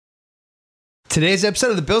Today's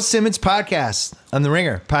episode of the Bill Simmons podcast on the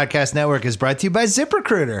Ringer Podcast Network is brought to you by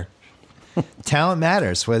ZipRecruiter. Talent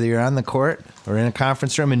matters, whether you're on the court or in a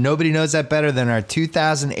conference room, and nobody knows that better than our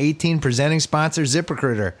 2018 presenting sponsor,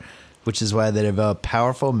 ZipRecruiter, which is why they developed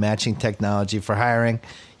powerful matching technology for hiring.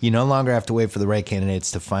 You no longer have to wait for the right candidates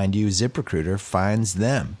to find you. ZipRecruiter finds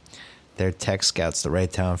them. Their tech scouts the right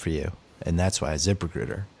talent for you, and that's why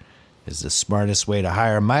ZipRecruiter is the smartest way to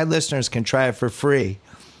hire. My listeners can try it for free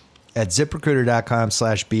at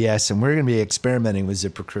ZipRecruiter.com/BS, and we're going to be experimenting with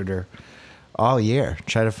ZipRecruiter all year.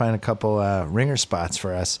 Try to find a couple ringer spots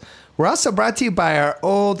for us. We're also brought to you by our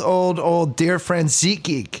old dear friend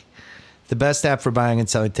SeatGeek, the best app for buying and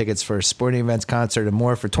selling tickets for sporting events, concert, and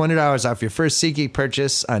more. For $20 off your first SeatGeek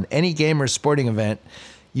purchase on any game or sporting event,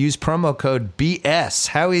 use promo code BS.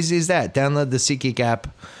 How easy is that? Download the SeatGeek app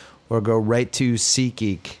or go right to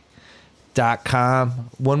SeatGeek.com.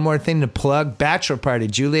 One more thing to plug. Bachelor Party,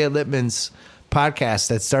 Juliet Littman's podcast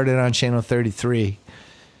that started on Channel 33,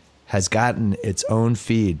 has gotten its own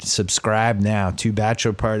feed. Subscribe now to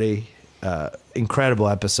Bachelor Party. Incredible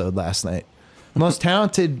episode last night. Most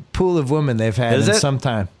talented pool of women they've had in some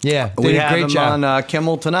time. Yeah, we have him job on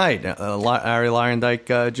Kimmel tonight. Ari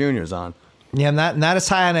Lyondike Jr.'s on. Yeah, not as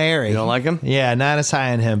high on Ari. You don't like him? Yeah, not as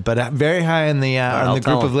high on him, but very high on the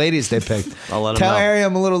group of ladies they picked. I'll let him Tell know. Ari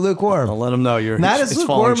I'm a little lukewarm. I'll let him know you're not as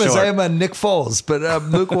lukewarm as I am on Nick Foles, but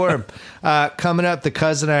lukewarm. Coming up, the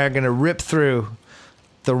Cousin and I are going to rip through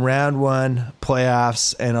the round one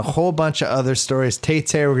playoffs and a whole bunch of other stories.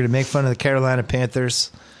 Tate's here. We're going to make fun of the Carolina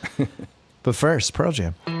Panthers. But first, Pearl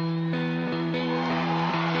Jam.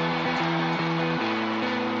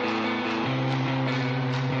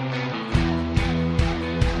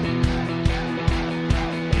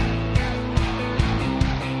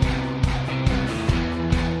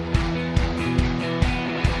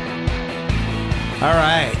 All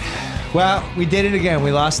right. Well, we did it again.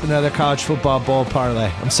 We lost another college football bowl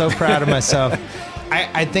parlay. I'm so proud of myself.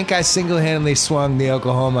 I think I single-handedly swung the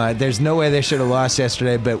Oklahoma. There's no way they should have lost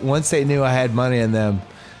yesterday, but once they knew I had money in them,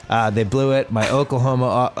 they blew it. My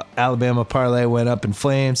Oklahoma-Alabama parlay went up in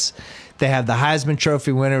flames. They have the Heisman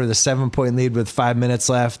Trophy winner with a 7-point lead with 5 minutes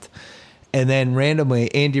left. And then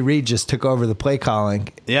randomly, Andy Reid just took over the play calling.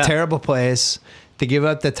 Yeah. Terrible plays. They give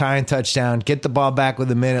up the tying touchdown, get the ball back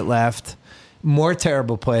with a minute left. More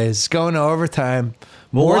terrible plays. Going to overtime.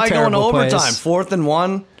 More why going to plays. overtime? 4th and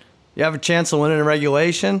 1? You have a chance to win in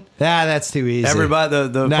regulation? That's too easy. Everybody,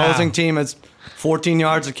 the opposing team has 14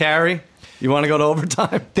 yards of carry. You want to go to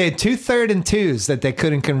overtime? They had 2 3rd and 2s that they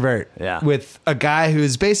couldn't convert. Yeah. With a guy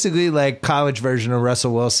who's basically like college version of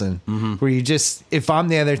Russell Wilson, where you just, if I'm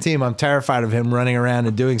the other team, I'm terrified of him running around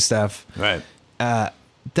and doing stuff. Right.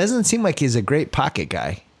 Doesn't seem like he's a great pocket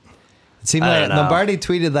guy. It seemed like Lombardi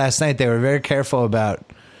tweeted last night they were very careful about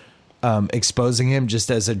exposing him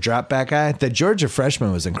just as a drop back guy. The Georgia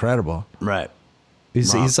freshman was incredible. Right.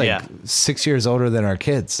 He's like 6 years older than our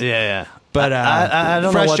kids. Yeah. But I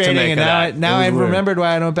don't know what to make and of that. now I've remembered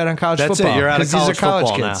why I don't bet on college football. It. You're out of college these are college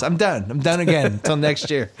football kids. now. I'm done again until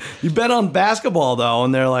next year. You bet on basketball though,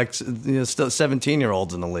 and they're like still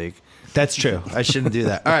 17-year-olds in the league. That's true. I shouldn't do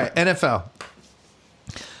that. All right, NFL.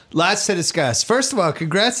 Lots to discuss. First of all,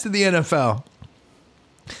 congrats to the NFL.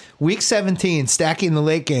 Week 17, stacking the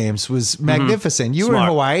late games was magnificent. You were in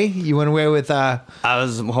Hawaii. You went away with. I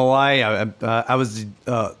was in Hawaii. I was.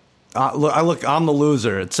 I'm the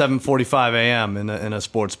loser at 7:45 a.m. in a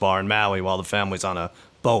sports bar in Maui while the family's on a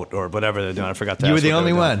boat or whatever they're doing. I forgot to. You were the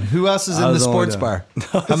only one. Who else is in the sports bar?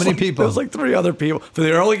 How many people? There was like 3 other people. For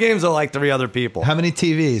the early games, there were like 3 other people. How many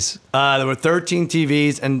TVs? There were 13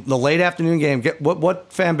 TVs, and the late afternoon game.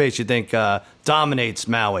 What fan base you think dominates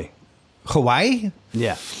Maui? Hawaii?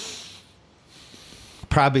 Yeah.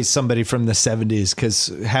 Probably somebody from the 70s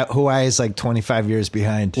because Hawaii is like 25 years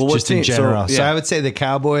behind just in general. So I would say the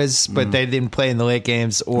Cowboys, but they didn't play in the late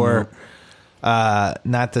games, or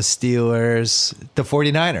not the Steelers, the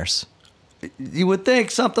 49ers. You would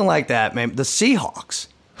think something like that, man. The Seahawks.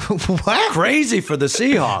 What? Crazy for the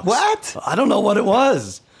Seahawks. What? I don't know what it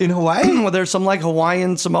was. In Hawaii? Well, there's some like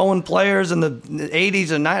Hawaiian Samoan players in the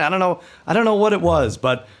 80s and 90s. I don't know what it was,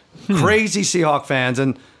 but crazy Seahawk fans.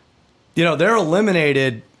 And they're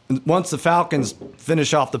eliminated once the Falcons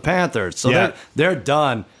finish off the Panthers. So they're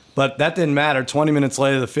done. But that didn't matter. 20 minutes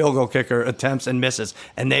later, the field goal kicker attempts and misses.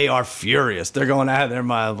 And they are furious. They're going out of their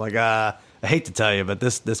mind like, I hate to tell you, but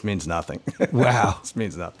this means nothing. Wow. This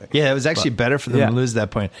means nothing. Yeah, it was actually better for them to lose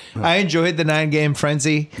that point. I enjoyed the 9-game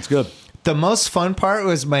frenzy. It's good. The most fun part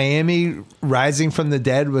was Miami rising from the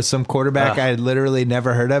dead with some quarterback I had literally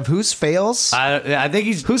never heard of. Who's Fails? I think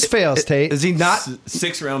he's... Who's Fails, Tate? Is he not...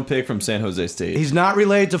 6th round pick from San Jose State. He's not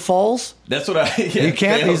related to Foles? That's what I. Yeah, He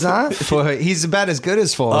can't. He's not. He's about as good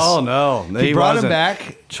as Foles. Oh no, he brought wasn't. him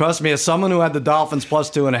back. Trust me, as someone who had the Dolphins plus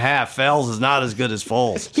 2.5, Fales is not as good as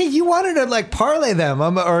Foles. Yeah, you wanted to like parlay them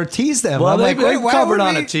or tease them. Well, I'm they why covered would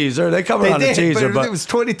on we- a teaser. They covered They on did, a teaser, but it was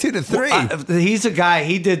 22-3. He's a guy.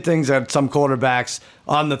 He did things that some quarterbacks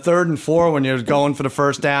on the 3rd and 4 when you're going for the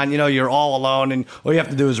first down. You know, you're all alone, and all you have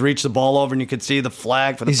to do is reach the ball over, and you can see the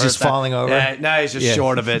flag for the He's first just down. falling over? Yeah, no, he's just Yeah.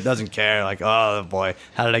 short of it. Doesn't care. Like, oh boy,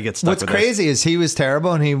 how did I get stuck? What's with crazy is he was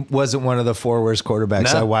terrible, and he wasn't one of the 4 worst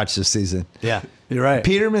quarterbacks No. I watched this season. this? Yeah, you're right.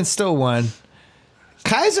 Peterman still won.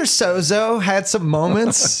 Kaiser Sozo had some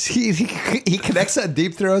moments. he connects on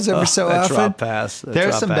deep throws every so that often. drop pass. That There are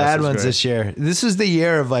drop some pass bad was ones great. this year. This was the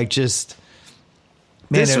year of like just.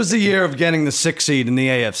 Man, This was the year of getting the 6th seed in the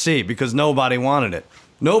AFC because nobody wanted it.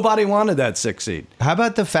 Nobody wanted that 6th seed. How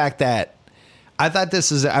about the fact that I thought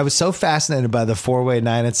this was? I was so fascinated by the 4-way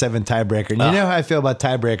 9-7 tiebreaker. And you know how I feel about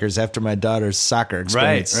tiebreakers after my daughter's soccer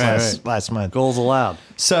experience Right. last month. Goals allowed.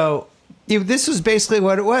 So this was basically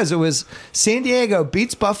what it was. It was San Diego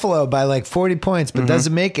beats Buffalo by like 40 points, but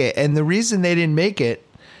doesn't make it. And the reason they didn't make it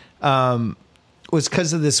was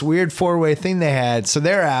because of this weird 4-way thing they had. So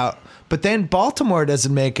they're out. But then Baltimore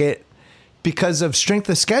doesn't make it because of strength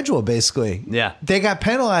of schedule, basically. Yeah. They got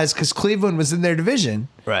penalized because Cleveland was in their division.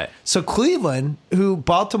 Right. So Cleveland,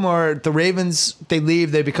 Baltimore, the Ravens, they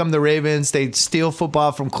leave, they become the Ravens, they steal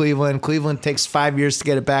football from Cleveland. Cleveland takes 5 years to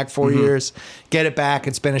get it back, 4 years, get it back.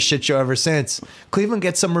 It's been a shit show ever since. Cleveland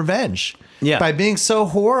gets some revenge. Yeah. By being so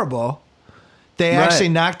horrible, they Right. actually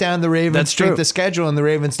knock down the Ravens' That's strength true. of schedule, and the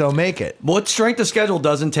Ravens don't make it. What strength of schedule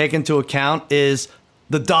doesn't take into account is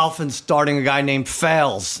the Dolphins starting a guy named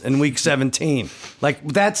Fales in Week 17. Like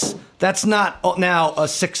that's not now a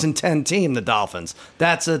 6-10 team. The Dolphins.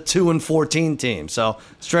 That's a 2-14 team. So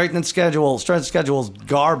strength of schedule is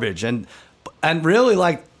garbage. And really,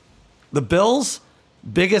 like the Bills'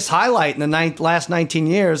 biggest highlight in the last 19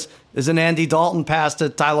 years is an Andy Dalton pass to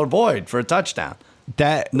Tyler Boyd for a touchdown,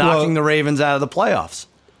 knocking the Ravens out of the playoffs.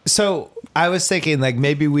 So I was thinking, like,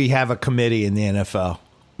 maybe we have a committee in the NFL.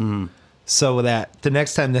 So that the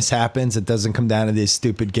next time this happens, it doesn't come down to these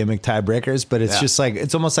stupid gimmick tiebreakers, but it's just like,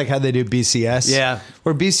 it's almost like how they do BCS. Yeah.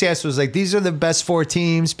 Where BCS was like, these are the best 4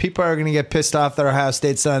 teams. People are going to get pissed off that Ohio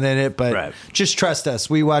State's not in it, but just trust us.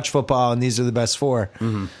 We watch football, and these are the best 4.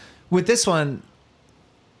 With this one,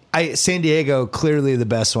 San Diego, clearly the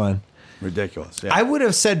best one. Ridiculous. Yeah. I would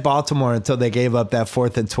have said Baltimore until they gave up that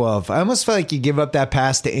 4th and 12. I almost felt like you give up that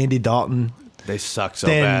pass to Andy Dalton. They suck so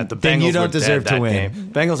Then- bad. The then Bengals you don't were deserve dead to that win. game.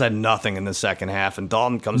 Bengals had nothing in the second half, and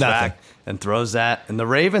Dalton comes Nothing. back and throws that. And the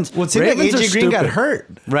Ravens. Well, it seemed like Ravens AJ are Green got stupid. hurt.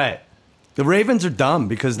 Right. The Ravens are dumb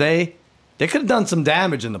because they could have done some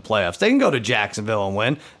damage in the playoffs. They can go to Jacksonville and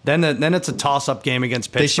win. Then it's a toss-up game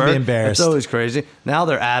against Pittsburgh. They should be embarrassed. It's always crazy. Now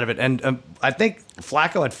they're out of it. And I think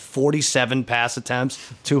Flacco had 47 pass attempts,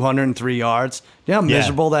 203 yards. You know how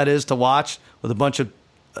miserable that is to watch with a bunch of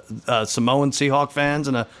Samoan Seahawk fans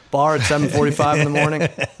in a bar at 7:45 in the morning,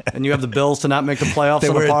 and you have the Bills to not make the playoffs They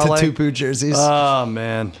on were a parlay. Tupu jerseys. Oh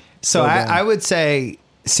man! So bad. I would say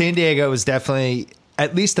San Diego was definitely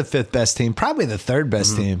at least the 5th best team, probably the 3rd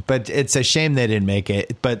best team. But it's a shame they didn't make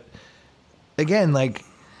it. But again, like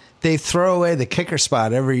they throw away the kicker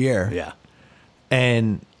spot every year. Yeah.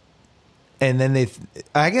 And then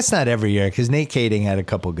I guess not every year because Nate Kading had a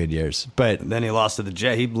couple good years. But Then he lost to the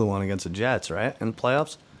Jets. He blew one against the Jets, right, in the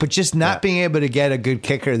playoffs. just not being able to get a good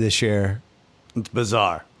kicker this year It's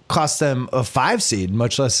bizarre. cost them a 5 seed,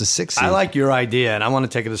 much less a 6 seed. I like your idea, and I want to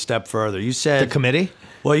take it a step further. You said the committee.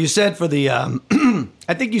 Well, you said for the,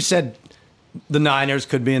 I think you said the Niners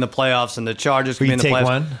could be in the playoffs and the Chargers could be in the take playoffs.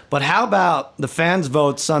 one? But how about the fans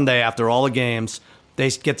vote Sunday after all the games? They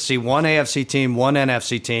get to see one AFC team, one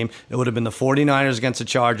NFC team. It would have been the 49ers against the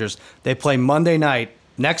Chargers. They play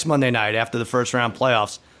next Monday night after the first round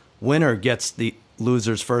playoffs. Winner gets the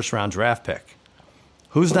loser's first round draft pick.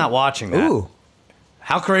 Who's not watching that? Ooh.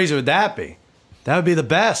 How crazy would that be? That would be the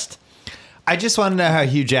best. I just want to know how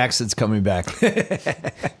Hugh Jackson's coming back.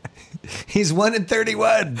 He's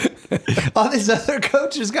 1-31. All these other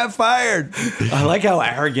coaches got fired. I like how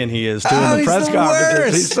arrogant he is too Oh, in the he's press the conference.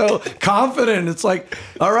 worst. He's so confident. It's like,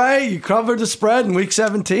 all right, you covered the spread in week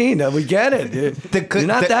 17. We get it. You're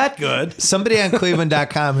not that good. Somebody on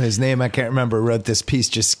Cleveland.com, whose name I can't remember, wrote this piece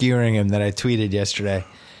just skewering him that I tweeted yesterday.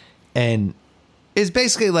 And is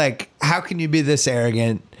basically like, how can you be this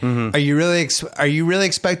arrogant? Are you really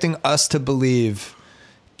expecting us to believe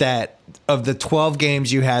that of the 12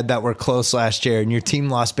 games you had that were close last year and your team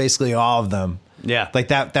lost basically all of them, Yeah. Like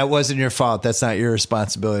that wasn't your fault. That's not your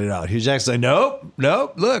responsibility at all. Hugh Jackson's like,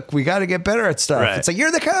 nope. Look, we got to get better at stuff. Right. It's like,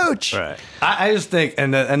 you're the coach. Right. I just think,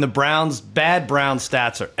 and the Browns, bad Browns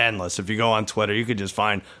stats are endless. If you go on Twitter, you could just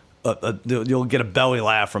find you'll get a belly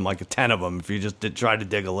laugh from like 10 of them if you just try to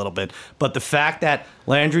dig a little bit. But the fact that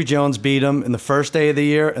Landry Jones beat him in the first day of the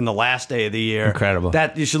year and the last day of the year, incredible.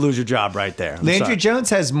 That you should lose your job right there. Landry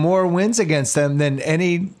Jones has more wins against them than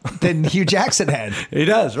Hugh Jackson had. He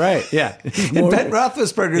does, right? Yeah. And Ben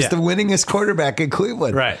Roethlisberger is the winningest quarterback in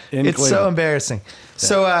Cleveland. Right. It's Cleveland. So embarrassing. Yeah.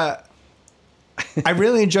 So I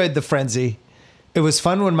really enjoyed the frenzy. It was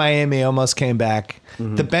fun when Miami almost came back.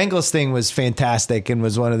 Mm-hmm. The Bengals thing was fantastic and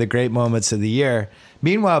was one of the great moments of the year.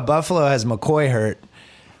 Meanwhile, Buffalo has McCoy hurt.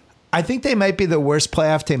 I think they might be the worst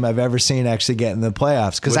playoff team I've ever seen actually get in the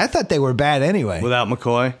playoffs because I thought they were bad anyway. Without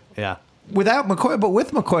McCoy? Yeah. Without McCoy, but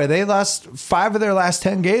with McCoy, they lost 5 of their last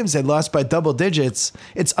 10 games. They lost by double digits.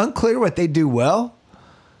 It's unclear what they do well.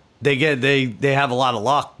 They have a lot of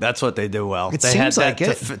luck. That's what they do well. It they seems had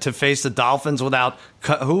like to face the Dolphins without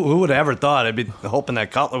who would have ever thought? I'd be hoping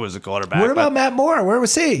that Cutler was the quarterback. What about Matt Moore? Where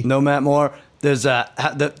was he? No Matt Moore. There's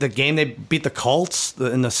the game they beat the Colts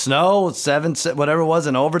in the snow, 7 whatever it was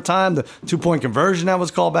in overtime. The 2-point conversion that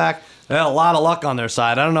was called back. They had a lot of luck on their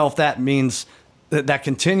side. I don't know if that means that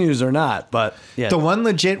continues or not. But yeah, the one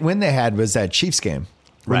legit win they had was that Chiefs game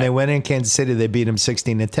when they went in Kansas City. They beat them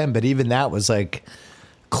 16-10. But even that was like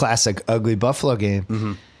classic ugly Buffalo game.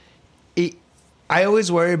 Mm-hmm. I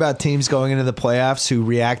always worry about teams going into the playoffs who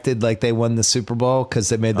reacted like they won the Super Bowl because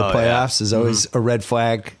they made the playoffs is always a red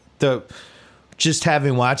flag. Just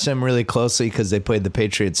having watched them really closely because they played the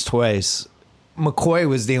Patriots twice, McCoy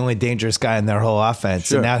was the only dangerous guy in their whole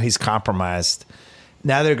offense, and now he's compromised.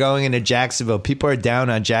 Now they're going into Jacksonville. People are down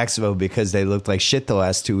on Jacksonville because they looked like shit the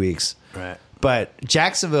last 2 weeks. Right. But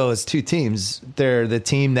Jacksonville is 2 teams. They're the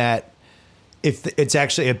team that, if it's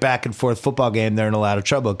actually a back and forth football game, they're in a lot of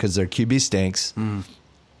trouble because their QB stinks. Mm.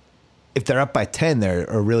 If they're up by 10, they're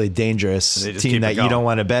a really dangerous team that you don't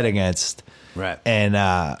want to bet against. Right. And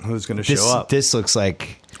who's going to show up? This looks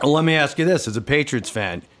like. Well, let me ask you this: as a Patriots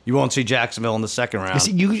fan, you won't see Jacksonville in the second round.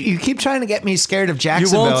 You keep trying to get me scared of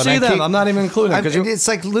Jacksonville. You won't see them. I'm not even including them because it's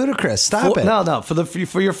like ludicrous. Stop it. No.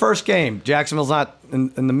 For your first game, Jacksonville's not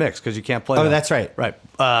in the mix because you can't play. Oh, them. That's right.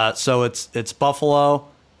 Right. So it's Buffalo,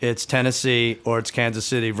 it's Tennessee, or it's Kansas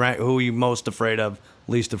City. Who are you most afraid of?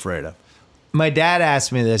 Least afraid of? My dad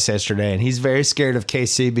asked me this yesterday, and he's very scared of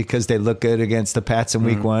KC because they look good against the Pats in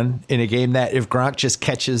week 1 in a game that if Gronk just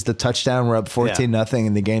catches the touchdown, we're up 14-0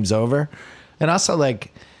 and the game's over. And also,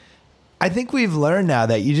 like, I think we've learned now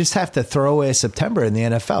that you just have to throw away September in the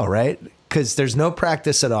NFL, right? Because there's no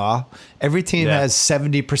practice at all. Every team has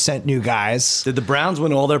 70% new guys. Did the Browns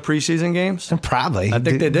win all their preseason games? Probably. I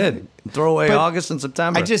think they did. Throw away August and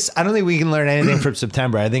September. I don't think we can learn anything from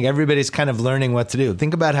September. I think everybody's kind of learning what to do.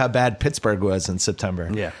 Think about how bad Pittsburgh was in September.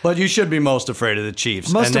 Yeah. But you should be most afraid of the Chiefs.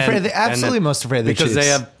 Most afraid of the Chiefs. Because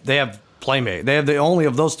they have playmate. They have the only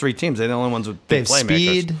of those 3 teams. They're the only ones with big playmakers. They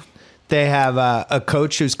have speed. They have a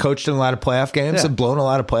coach who's coached in a lot of playoff games and blown a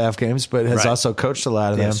lot of playoff games, but has also coached a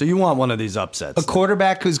lot of them. So you want one of these upsets. A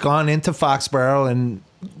quarterback who's gone into Foxborough and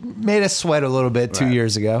made us sweat a little bit 2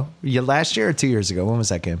 years ago. Last year or 2 years ago? When was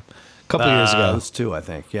that game? A couple years ago. It was 2, I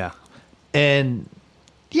think. Yeah. And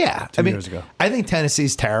yeah, 2 years ago. I think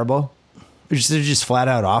Tennessee's terrible. They're just flat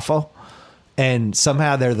out awful. And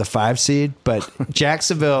somehow they're the 5 seed, but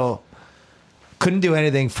Jacksonville couldn't do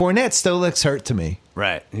anything. Fournette still looks hurt to me.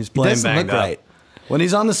 Right. He's playing banged up. Right. When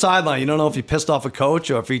he's on the sideline, you don't know if he pissed off a coach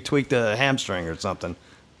or if he tweaked a hamstring or something.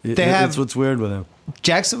 That's what's weird with him.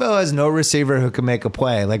 Jacksonville has no receiver who can make a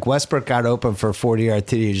play. Like Westbrook got open for a 40-yard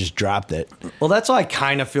TD, he just dropped it. Well, that's why I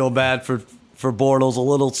kind of feel bad for Bortles a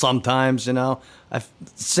little sometimes, you know.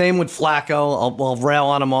 Same with Flacco. I'll rail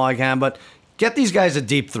on him all I can, but get these guys a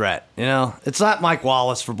deep threat, you know. It's not Mike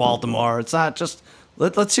Wallace for Baltimore. It's not just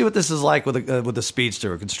let's see what this is like with a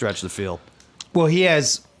speedster who can stretch the field. Well, he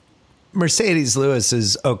has Mercedes Lewis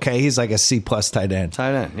is okay. He's like a C-plus tight end.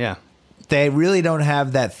 Tight end, yeah. They really don't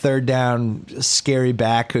have that third down scary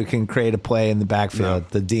back who can create a play in the backfield,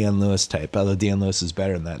 the Deion Lewis type, although Deion Lewis is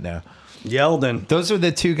better than that now. Yeldon. Those are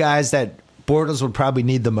the 2 guys that Bortles would probably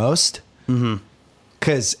need the most.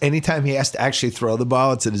 Because anytime he has to actually throw the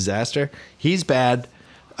ball, it's a disaster. He's bad.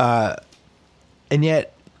 And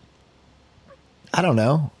yet, I don't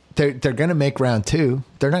know. They're going to make round 2.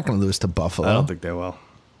 They're not going to lose to Buffalo. I don't think they will.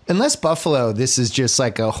 Unless Buffalo, this is just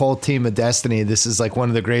like a whole team of destiny. This is like one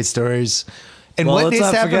of the great stories And Well, what let's needs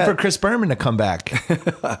to not happen forget- for Chris Berman to come back?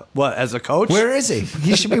 What, as a coach? Where is he?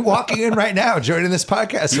 He should be walking in right now, joining this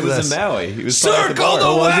podcast He with was us. in Maui. He was Circle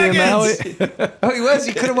probably at the bar. Was he in wagons! Oh, he was.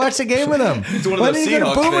 You could have watched the game with him. He's one of Why those didn't you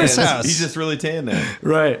go to Seahawks Boomer's fans. house? He's just really tan there.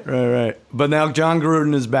 Right. But now Jon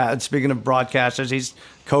Gruden is back. Speaking of broadcasters, he's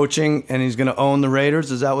coaching and he's going to own the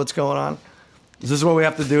Raiders. Is that what's going on? Is this what we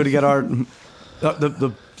have to do to get our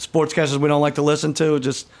the sportscasters we don't like to listen to?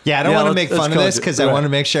 Just I don't want to make let's fun of coach this it. because I Right. want to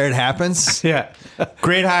make sure it happens. Yeah.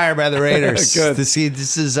 Great hire by the Raiders. Good. To see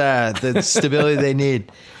this is the stability they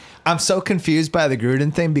need. I'm so confused by the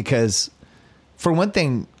Gruden thing because, for one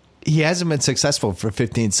thing, he hasn't been successful for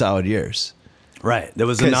 15 solid years. Right. There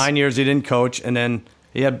was the 9 years he didn't coach, and then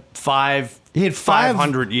he had five. He had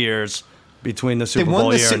 500 years between the Super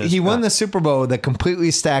Bowl year and his, he won the Super Bowl with a completely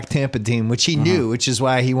stacked Tampa team, which he knew, which is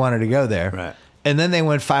why he wanted to go there. Right. And then they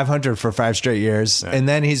went 500 for 5 straight years, Right. and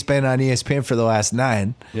then he's been on ESPN for the last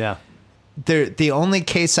 9. Yeah. The only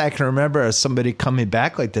case I can remember of somebody coming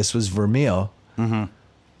back like this was Vermeil. Mm-hmm.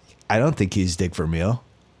 I don't think he's Dick Vermeil.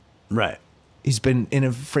 Right. He's been in a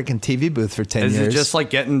freaking TV booth for 10 Is years. it just like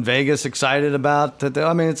getting Vegas excited about?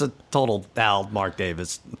 I mean, it's a total Mark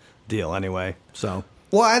Davis deal anyway. So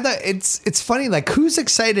Well, I thought it's funny. Like, who's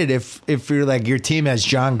excited if you're like your team has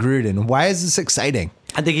Jon Gruden? Why is this exciting?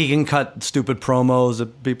 I think he can cut stupid promos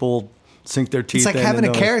that people sink their teeth It's like in. having a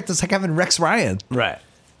and character. It's like having Rex Ryan. Right.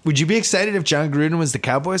 Would you be excited if Jon Gruden was the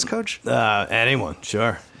Cowboys coach? Anyone,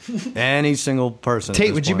 sure. Any single person. at Tate,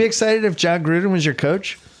 this would you point. be excited if Jon Gruden was your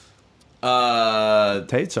coach?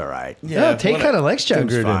 Tate's all right. Yeah, Tate kind of likes Jon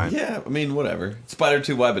Seems Gruden. fine. Yeah, I mean, whatever. Spider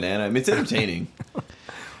 2 Y Banana. I mean, it's entertaining.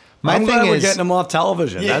 My I'm thing glad we're is, getting him off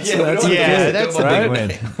television. Yeah, That's yeah, we that's don't a have yeah, to good- that's a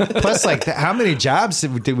right? big win. Plus, like, how many jobs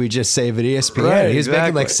did we just save at ESPN? Right, He was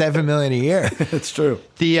making like exactly. $7 million a year. It's true.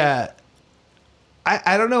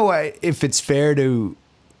 I don't know if it's fair to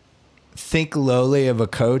think lowly of a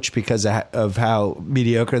coach because of how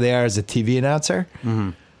mediocre they are as a TV announcer.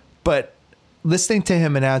 Mm-hmm. But listening to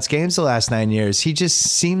him announce games the last 9 years, he just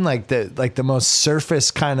seemed like the most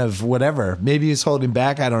surface kind of whatever. Maybe he's holding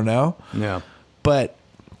back. I don't know. Yeah. But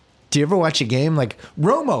do you ever watch a game like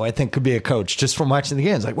Romo? I think could be a coach just from watching the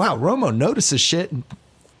games. Like, wow, Romo notices shit and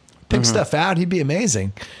picks stuff out. He'd be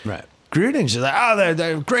amazing. Right. Gruden's just like,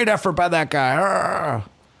 they're great effort by that guy. Arr.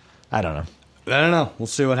 I don't know. I don't know. We'll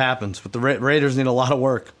see what happens. But the Raiders need a lot of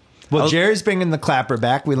work. Well, Jerry's bringing the clapper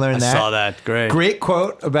back. We learned I that. saw that. Great. Great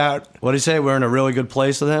quote about. What did he say? We're in a really good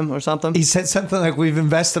place with him or something? He said something like, "We've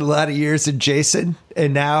invested a lot of years in Jason,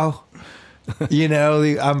 and now,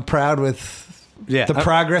 I'm proud with Yeah. the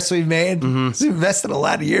progress we've made. We've invested a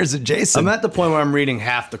lot of years in Jason." I'm at the point where I'm reading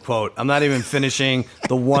half the quote. I'm not even finishing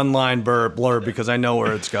the one-line blurb because I know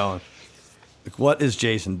where it's going. Like, what is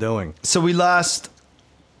Jason doing? So we lost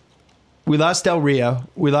Del Rio.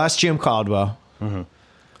 We lost Jim Caldwell.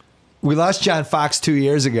 We lost John Fox 2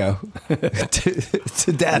 years ago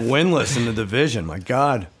to death. Winless in the division. My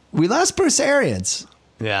God. We lost Bruce Arians,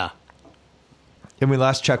 Yeah. and we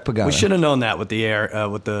lost Chuck Pagano. We should have known that with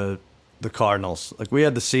the Cardinals. Like, we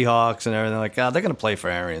had the Seahawks and everything. Like, God, they're going to play for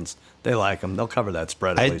Arians. They like him. They'll cover that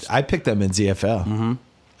spread at least. I picked them in ZFL.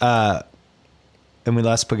 And we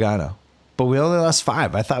lost Pagano. But we only lost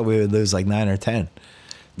 5. I thought we would lose like 9 or 10.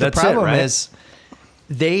 The That's it, problem right? is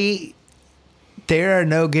there are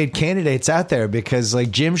no good candidates out there because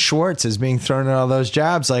like Jim Schwartz is being thrown in all those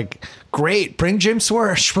jobs. Like, great, bring Jim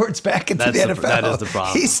Schwartz back into the NFL. That is the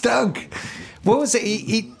problem. He stunk. What was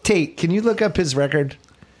it? Tate, can you look up his record?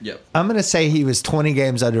 Yep. I'm going to say he was 20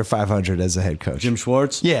 games under 500 as a head coach. Jim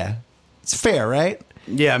Schwartz? Yeah. It's fair, right?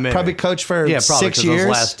 Yeah, maybe. Probably coached for 6 'cause years. Those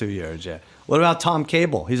last 2 years, yeah. What about Tom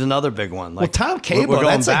Cable? He's another big one. Well, Like, Tom Cable, we're going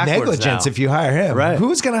that's like backwards negligence now. if you hire him. Right.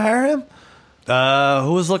 Who's going to hire him?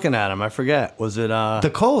 Who was looking at him? I forget. Was it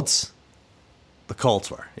The Colts. the Colts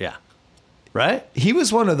were? Yeah. Right? He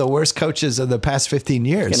was one of the worst coaches of the past 15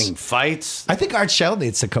 years. Getting fights. I think Art Shell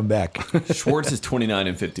needs to come back. Schwartz is 29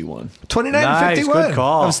 and 51. 29 Nice, and 51. good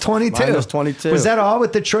call. I was 22. Mine was 22. Was that all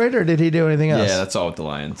with Detroit or did he do anything else? Yeah, that's all with the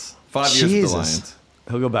Lions. 5 years with Jesus. the Lions.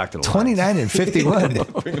 He'll go back to the 29 and 51.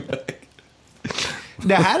 Bring him back.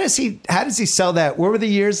 Now, how does he sell that? What were the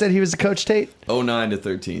years that he was the coach, Tate? 09 to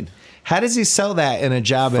 13. How does he sell that in a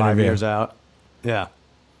job 5 interview? years out. Yeah.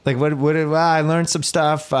 Like, well, I learned some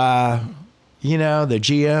stuff. The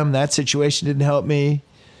GM, that situation didn't help me.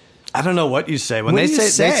 I don't know what you say. When What they do you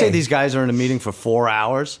say say? these guys are in a meeting for 4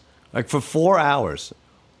 hours, like for 4 hours.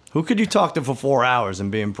 Who could you talk to for 4 hours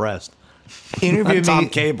and be impressed? Interview Tom me.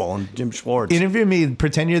 Cable and Jim Schwartz. Interview me.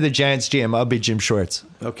 Pretend you're the Giants GM. I'll be Jim Schwartz.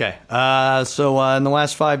 Okay. So in the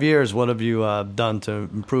last 5 years, what have you done to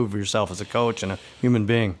improve yourself as a coach and a human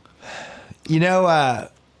being?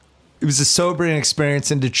 It was a sobering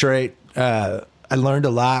experience in Detroit. I learned a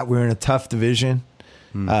lot. We were in a tough division.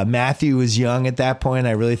 Matthew was young at that point.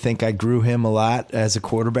 I really think I grew him a lot as a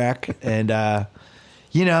quarterback. And, I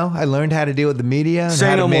learned how to deal with the media and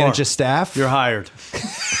how to manage a staff. You're hired.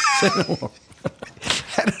 Say no more.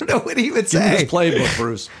 I don't know what he would Give me say. this playbook,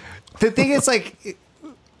 Bruce. The thing is, like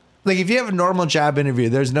if you have a normal job interview,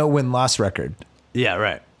 there's no win-loss record. Yeah,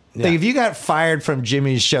 right. Yeah. Like if you got fired from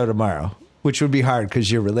Jimmy's show tomorrow, which would be hard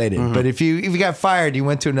because you're related, but if you got fired, you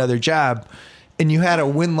went to another job, and you had a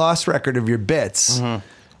win-loss record of your bits,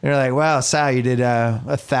 you're like, wow, Sal, you did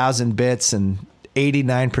 1,000 bits, and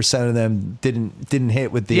 89% of them didn't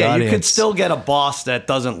hit with the audience. You could still get a boss that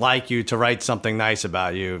doesn't like you to write something nice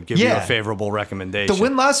about you, give you a favorable recommendation. The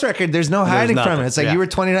win-loss record, there's no hiding from it. It's like you were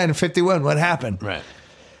 29-51. What happened? Right.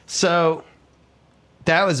 So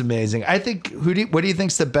that was amazing. I think. What do you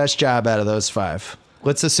think's the best job out of those 5?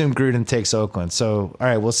 Let's assume Gruden takes Oakland. So all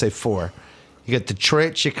right, we'll say 4. You got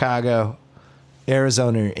Detroit, Chicago,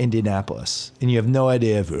 Arizona, or Indianapolis, and you have no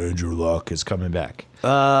idea if Andrew Luck is coming back.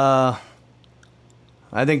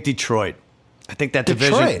 I think Detroit. I think that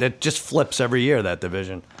division that just flips every year. That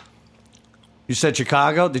division. You said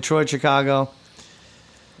Chicago, Detroit, Chicago.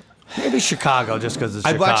 Maybe Chicago, just because it's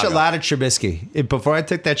Chicago. I'd watch a lot of Trubisky. Before I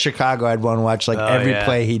took that Chicago, I'd want to watch every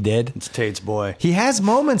play he did. It's Tate's boy. He has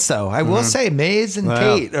moments, though. I will say, Mays and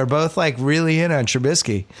Tate are both really in on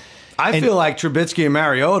Trubisky. I feel like Trubisky and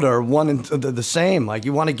Mariota are one and the same. Like,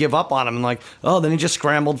 you want to give up on him, and then he just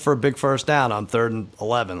scrambled for a big first down on 3rd and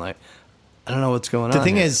 11. Like, I don't know what's going on. The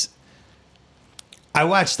thing is, I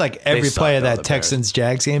watched every play of that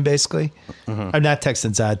Texans-Jags game, basically. Or not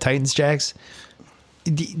Texans, Titans-Jags.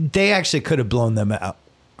 They actually could have blown them out.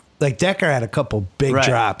 Decker had a couple big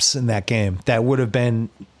drops in that game that would have been,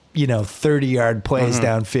 30-yard plays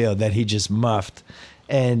downfield that he just muffed.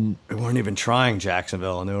 And they weren't even trying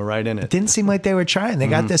Jacksonville, and they were right in it. It didn't seem like they were trying. They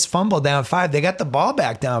got this fumble down 5. They got the ball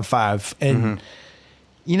back down 5. And,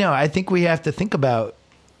 I think we have to think about,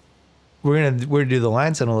 we're gonna do the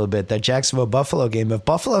lines in a little bit, that Jacksonville-Buffalo game. If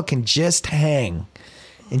Buffalo can just hang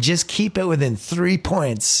and just keep it within 3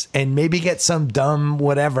 points and maybe get some dumb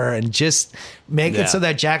whatever and just make it so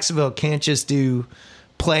that Jacksonville can't just do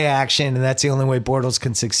play action and that's the only way Bortles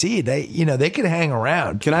can succeed. They could hang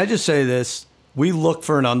around. Can I just say this? We look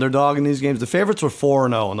for an underdog in these games. The favorites were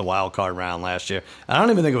 4-0 in the wild card round last year. I don't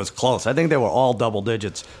even think it was close. I think they were all double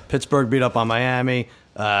digits. Pittsburgh beat up on Miami.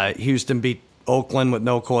 Houston beat Oakland with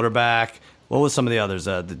no quarterback. What was some of the others?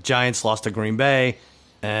 The Giants lost to Green Bay.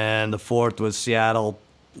 And the 4th was Seattle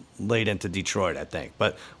late into Detroit, I think.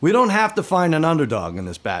 But we don't have to find an underdog in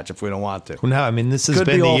this batch if we don't want to. Well, no, I mean, this has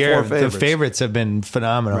been the year. The favorites have been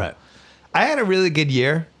phenomenal. Right. I had a really good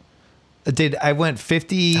year. I went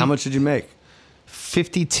 50. How much did you make?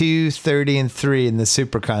 52, 30, and 3 in the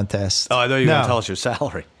super contest. Oh, I thought you were going to tell us your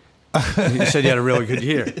salary. You said you had a really good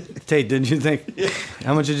year. Tate, didn't you think? Yeah.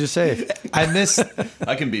 How much did you save? I missed.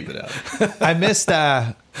 I can beep it out. I missed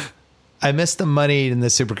the money in the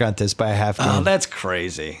super contest by a half game. Oh, that's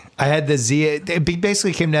crazy. I had the Z. It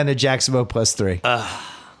basically came down to Jacksonville +3.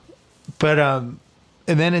 But and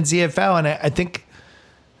then in ZFL, and I think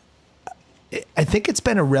it's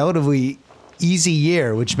been a relatively easy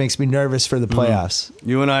year, which makes me nervous for the playoffs.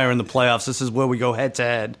 You and I are in the playoffs. This is where we go head to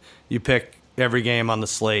head. You pick every game on the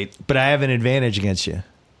slate. But I have an advantage against you.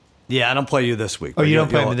 Yeah, I don't play you this week. Oh, you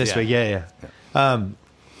don't play me this week? Yeah.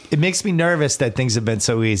 It makes me nervous that things have been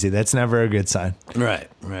so easy. That's never a good sign. Right.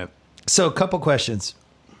 So a couple questions.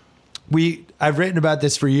 I've written about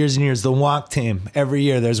this for years and years. The wonk team. Every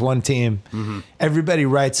year there's one team. Everybody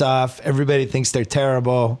writes off. Everybody thinks they're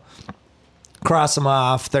terrible. Cross them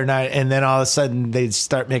off. They're not. And then all of a sudden they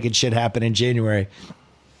start making shit happen in January.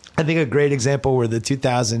 I think a great example were the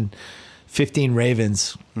 2015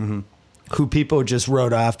 Ravens, who people just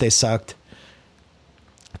wrote off. They sucked.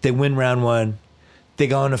 They win round 1. They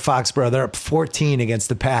go into Foxborough. They're up 14 against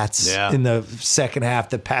the Pats in the second half.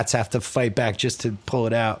 The Pats have to fight back just to pull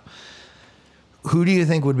it out. Who do you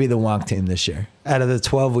think would be the wonk team this year out of the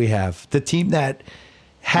 12 we have? The team that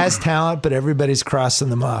has talent, but everybody's crossing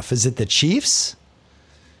them off. Is it the Chiefs?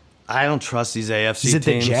 I don't trust these AFC teams. Is it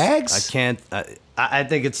the Jags? I can't. I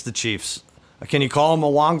think it's the Chiefs. Can you call them a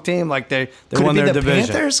wonk team? Like they Could won it be their the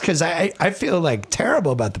division. Panthers? Because I feel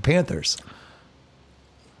terrible about the Panthers.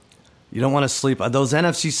 You don't want to sleep. Those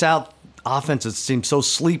NFC South offenses seem so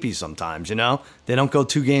sleepy sometimes, They don't go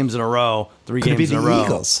 2 games in a row, 3 Could games in a row. Could it be the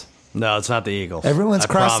Eagles? No, it's not the Eagles. Everyone's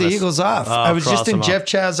crossed the Eagles off. Oh, I was just in Jeff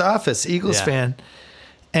Chow's office, Eagles fan.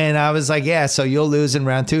 And I was like, yeah, so you'll lose in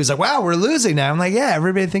round 2. He's like, wow, we're losing now. I'm like, yeah,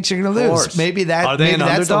 everybody thinks you're going to lose. Maybe Are they an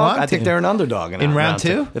that's underdog? The I think they're an underdog in round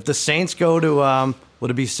 2. If the Saints go to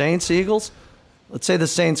Would it be Saints, Eagles? Let's say the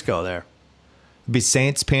Saints go there. It'd be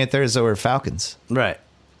Saints, Panthers, or Falcons. Right.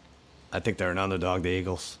 I think they're an underdog, the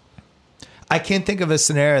Eagles. I can't think of a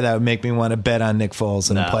scenario that would make me want to bet on Nick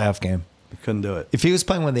Foles in a playoff game. We couldn't do it. If he was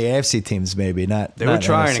playing one of the AFC teams, maybe not. They were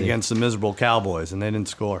trying NFC. against the miserable Cowboys, and they didn't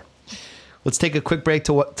score. Let's take a quick break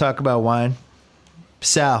to talk about wine.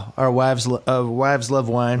 Sal, our wives love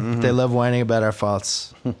wine. Mm-hmm. They love whining about our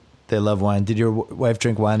faults. They love wine. Did your wife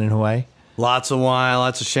drink wine in Hawaii? Lots of wine,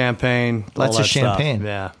 lots of champagne. Lots all of that stuff. champagne.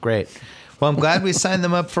 Yeah. Great. Well, I'm glad we signed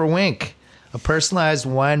them up for Wink, a personalized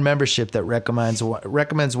wine membership that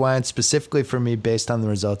recommends wine specifically for me based on the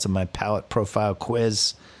results of my palate profile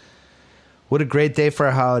quiz. What a great day for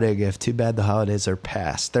a holiday gift. Too bad the holidays are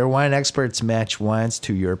past. Their wine experts match wines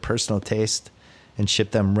to your personal taste and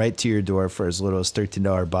ship them right to your door for as little as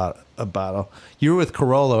 $13 a bottle. You were with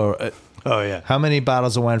Corolla. Oh, yeah. How many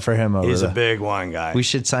bottles of wine for him over He's there? a big wine guy. We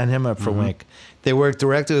should sign him up for Wink. They work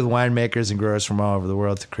directly with winemakers and growers from all over the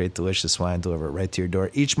world to create delicious wine, deliver it right to your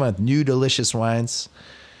door. Each month, new delicious wines.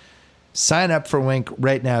 Sign up for Wink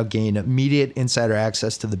right now. Gain immediate insider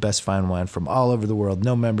access to the best fine wine from all over the world.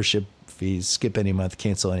 No membership fees. Skip any month.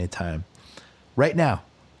 Cancel any time. Right now,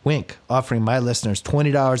 Wink offering my listeners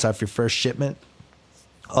 $20 off your first shipment.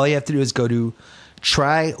 All you have to do is go to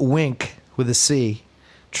TryWink with a C.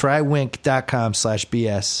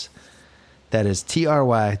 TryWink.com/BS. That is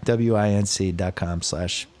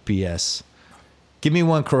TRYWINC.com/BS. Give me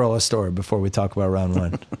one Corolla story before we talk about round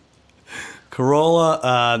one.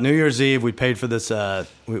 Corolla, New Year's Eve, we paid for this.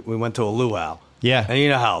 We went to a luau. Yeah. And you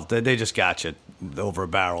know how they just got you over a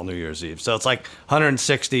barrel New Year's Eve. So it's like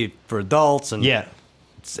 160 for adults and Yeah.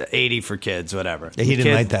 it's 80 for kids, whatever. He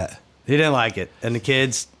didn't like that. He didn't like it. And the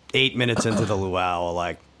kids, 8 minutes into the luau, are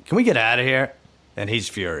like, can we get out of here? And he's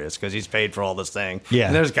furious because he's paid for all this thing. Yeah.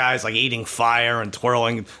 And there's guys like eating fire and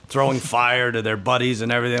throwing fire to their buddies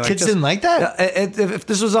and everything. Kids didn't like that? If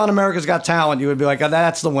this was on America's Got Talent, you would be like, oh,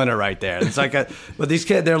 that's the winner right there. It's like, but these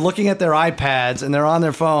kids, they're looking at their iPads and they're on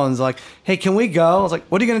their phones like, hey, can we go? I was like,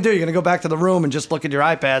 what are you going to do? You're going to go back to the room and just look at your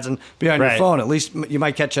iPads and be on your phone. At least you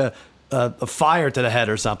might catch a fire to the head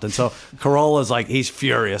or something. So Corolla's like, he's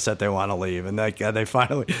furious that they want to leave. And they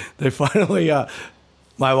finally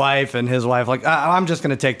my wife and his wife, like, I'm just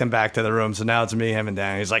going to take them back to the room. So now it's me, him, and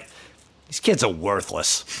Dan. He's like, these kids are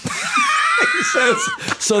worthless. He says,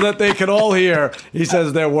 so that they can all hear, he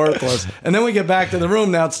says they're worthless. And then we get back to the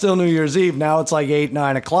room. Now it's still New Year's Eve. Now it's like 8,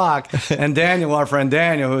 9 o'clock. And Daniel, our friend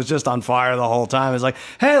Daniel, who was just on fire the whole time, is like,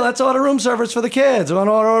 hey, let's order room service for the kids. We want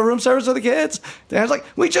to order room service for the kids? Dan's like,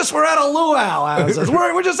 we just were at a luau. Alan says,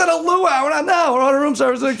 we're just at a luau. We're ordering room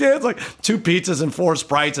service for the kids. Like 2 pizzas and 4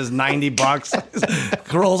 Sprites is $90.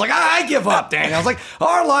 Corolla's like, I give up, Daniel. I was like,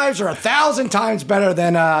 our lives are 1,000 times better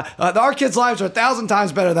than, our kids' lives are 1,000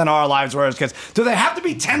 times better than our lives were as kids. Do they have to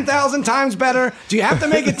be 10,000 times better? Do you have to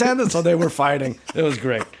make it 10? So they were fighting. It was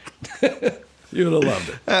great. You would have loved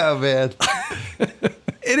it. Oh, man.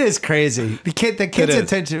 It is crazy. The kids'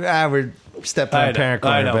 attention, we're stepping on parent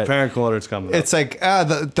corner. I know, but parent corner's coming it's like,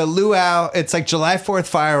 the luau, it's like July 4th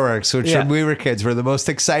fireworks, which when we were kids were the most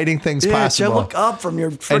exciting things possible. Look up from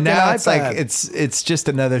your freaking and now iPad. it's like, it's just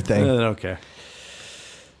another thing. I don't care.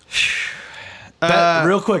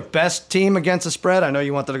 Real quick, best team against the spread. I know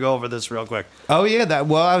you wanted to go over this real quick. Oh, yeah. I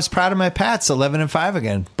was proud of my Pats, 11-5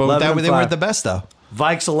 again. But they weren't the best, though.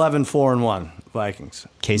 Vikes 11-4-1. Vikings.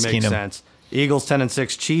 Case Makes Keenum. sense. Eagles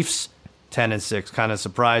 10-6. Chiefs 10-6. Kind of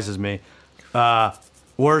surprises me.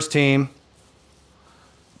 Worst team.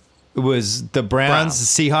 It was the Browns.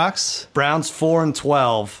 The Seahawks. Browns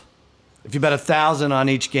 4-12. If you bet 1,000 on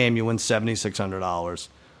each game, you win $7,600.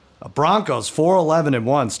 Broncos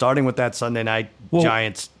 4-11-1. Starting with that Sunday night,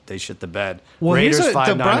 Giants they shit the bed. Well, Raiders 5-9-2.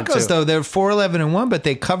 The Broncos though they're 4-11-1, but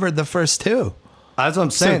they covered the first 2. That's what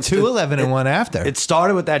I'm saying. So 2-11-1 after. It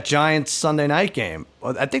started with that Giants Sunday night game.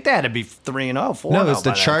 Well, I think they had to be 3-0, 4-0. No, it was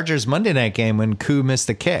the Chargers Monday night game when Koo missed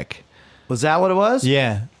the kick. Was that what it was?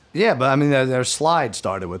 Yeah. Yeah, but I mean their slide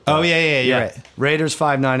started with. Oh yeah, you're right. Raiders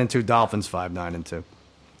 5-9-2. Dolphins 5-9-2.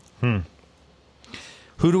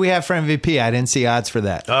 Who do we have for MVP? I didn't see odds for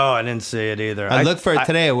that. Oh, I didn't see it either. I looked for it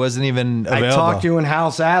today. It wasn't even available. I talked you in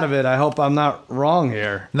house out of it. I hope I'm not wrong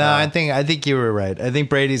here. No, I think you were right. I think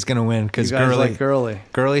Brady's going to win because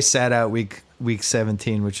Gurley sat out week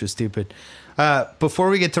 17, which was stupid. Before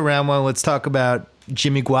we get to round one, let's talk about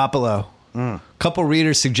Jimmy Garoppolo. A couple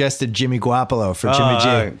readers suggested Jimmy Garoppolo for Jimmy G.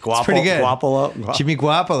 It's pretty good. Jimmy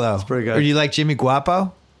Garoppolo. It's pretty good. Or you like Jimmy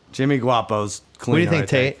Guapo? Jimmy Guapo's clean. What do you think,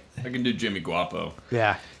 Tate? I can do Jimmy Guapo.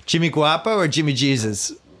 Yeah. Jimmy Guapo or Jimmy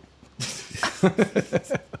Jesus?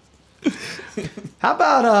 How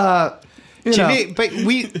about Jimmy, but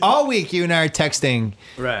all week you and I are texting,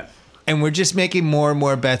 Right. and we're just making more and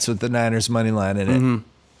more bets with the Niners money line in it. Mm-hmm.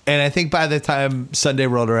 And I think by the time Sunday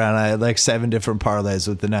rolled around, I had like 7 different parlays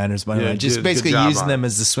with the Niners money line, just basically using them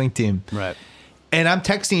as the swing team. Right. And I'm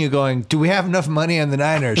texting you going, do we have enough money on the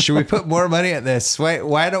Niners? Should we put more money on this?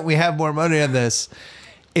 Why don't we have more money on this?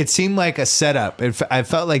 It seemed like a setup. I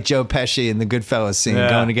felt like Joe Pesci in the Goodfellas scene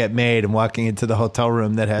going to get made and walking into the hotel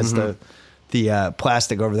room that has the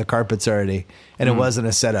plastic over the carpets already. And it wasn't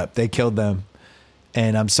a setup. They killed them.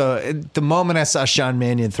 And the moment I saw Sean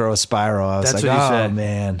Mannion throw a spiral, I was That's like, what he oh, said.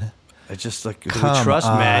 man. It's just like, do we Come trust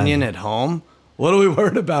on. Mannion at home? What are we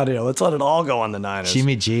worried about here? Let's let it all go on the Niners.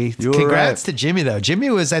 Jimmy G. You were Congrats right. to Jimmy, though. Jimmy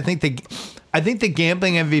was, I think the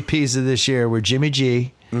gambling MVPs of this year were Jimmy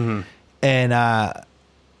G and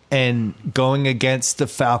going against the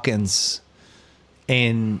Falcons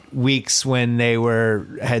in weeks when they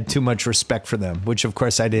had too much respect for them, which of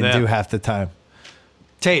course I didn't do half the time.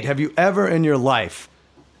 Tate, have you ever in your life,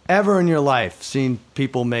 seen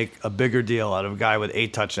people make a bigger deal out of a guy with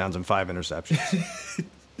 8 touchdowns and 5 interceptions?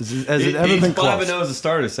 Has it ever been close? 5-0 as a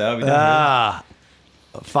starter, Sal. We done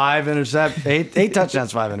 8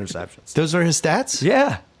 touchdowns, 5 interceptions. Those were his stats?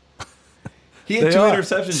 Yeah. He had They 2 are.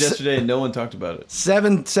 interceptions yesterday, and no one talked about it.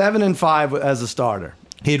 7 and 5 as a starter.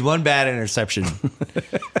 He had one bad interception.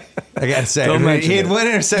 I got to say. Don't mention He had it. one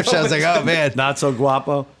interception. I was like, oh, man. Not so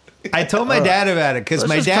guapo. I told my dad about it because Let's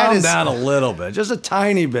my just dad calm is down a little bit, just a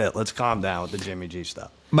tiny bit. Let's calm down with the Jimmy G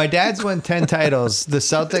stuff. My dad's won 10 titles. The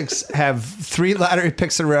Celtics have 3 lottery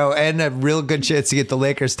picks in a row and a real good chance to get the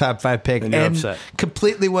Lakers' top 5 pick. And you're upset.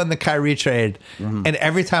 Completely won the Kyrie trade. And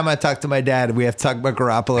every time I talk to my dad, we have to talk about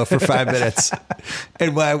Garoppolo for 5 minutes.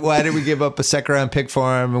 And why did we give up a second-round pick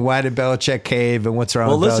for him? And why did Belichick cave? And what's wrong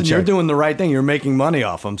Well, with listen, Belichick? you're doing the right thing. You're making money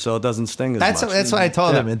off him, so it doesn't sting as That's much. what I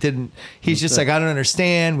told him. Yeah. It didn't. He's just like, I don't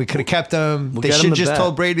understand. We could have kept him. They get him should the just bet.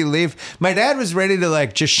 told Brady to leave. My dad was ready to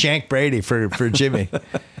like just shank Brady for Jimmy.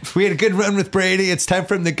 We had a good run with Brady. It's time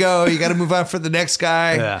for him to go. You got to move on for the next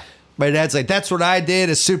guy. Yeah. My dad's like, that's what I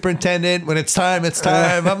did as superintendent. When it's time, it's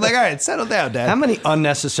time. I'm like, all right, settle down, Dad. How many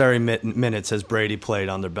unnecessary minutes has Brady played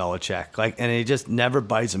under Belichick? And he just never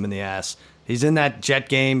bites him in the ass. He's in that Jet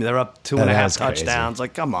game. They're up 2.5 that's crazy. touchdowns.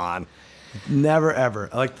 Like, come on. Never, ever.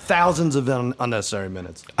 Like, thousands of unnecessary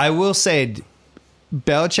minutes. I will say,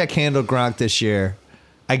 Belichick handled Gronk this year.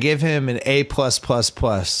 I give him an A+++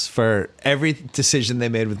 for every decision they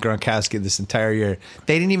made with Gronkowski this entire year.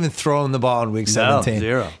 They didn't even throw him the ball in week 17.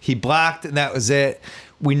 0. He blocked, and that was it.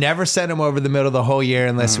 We never sent him over the middle the whole year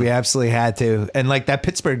unless we absolutely had to. And like that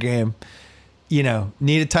Pittsburgh game,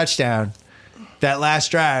 need a touchdown. That last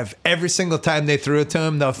drive, every single time they threw it to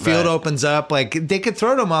him, the field opens up. Like they could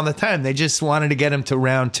throw to him all the time. They just wanted to get him to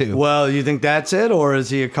round 2. Well, you think that's it, or is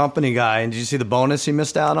he a company guy? And did you see the bonus he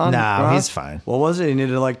missed out on? No, Gronk? he's fine. What was it? He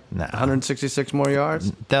needed 166 more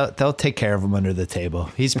yards? They'll take care of him under the table.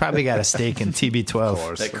 He's probably got a stake in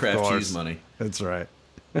TB12. That Kraft cheese money. That's right.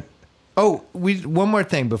 Oh, one more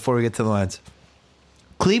thing before we get to the lines.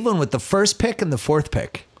 Cleveland with the first pick and the 4th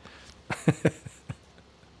pick.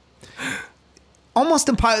 Almost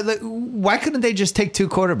impossible. Why couldn't they just take 2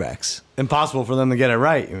 quarterbacks? Impossible for them to get it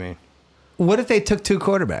right, you mean? What if they took 2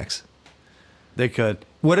 quarterbacks? They could.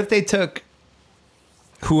 What if they took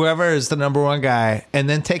whoever is the number 1 guy and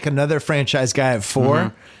then take another franchise guy at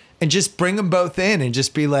 4 and just bring them both in and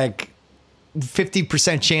just be like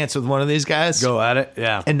 50% chance with one of these guys? Go at it,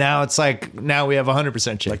 yeah. And now it's like, now we have 100%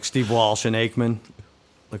 chance. Like Steve Walsh and Aikman.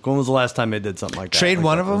 Like, when was the last time they did something like that? Trade Like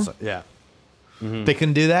one that of was- them? Yeah. They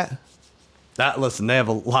can do that? Listen, they have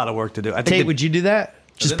a lot of work to do. I think Tate, would you do that?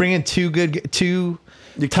 Just then- bring in 2 You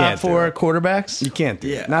top can't do 4 it. quarterbacks? you can't do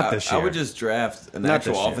Yeah, it. Not this year. I would just draft an Not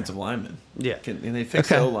actual this year. offensive lineman. Yeah. And they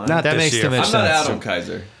fix Okay. the O-line. Not That this makes year. too much I'm not sense. Adam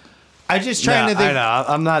Kaiser. I'm just trying to I think. know.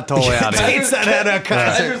 I'm not totally out of it. Tate's not out of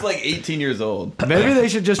Kaiser. Kaiser's like 18 years old. Maybe they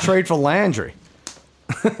should just trade for Landry.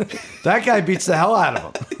 That guy beats the hell out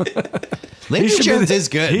of him. Landry should be Jones the- is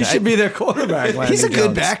good. He should be their quarterback. He's a Landry good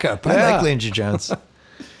Jones. backup. I Yeah. like Landry Jones.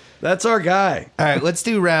 That's our guy. All right, let's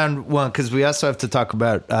do round 1 because we also have to talk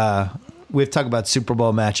about we have to talk about Super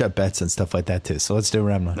Bowl matchup bets and stuff like that too. So let's do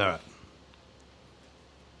round 1. All right.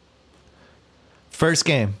 First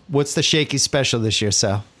game. What's the shaky special this year,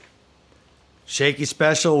 Sal? Shaky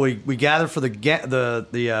special. We gather for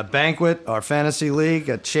the banquet, our fantasy league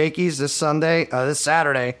at Shakey's this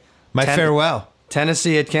Saturday. My farewell.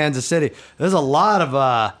 Tennessee at Kansas City. There's a lot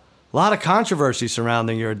of controversy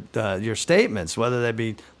surrounding your statements, whether they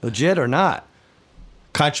be legit or not.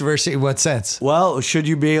 Controversy in what sense? Well, should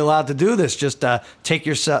you be allowed to do this? Just take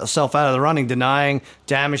yourself out of the running, denying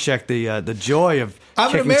Damashek the joy of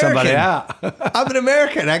I'm an kicking somebody American. out. I'm an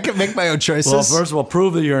American. I can make my own choices. Well, first of all,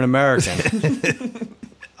 prove that you're an American.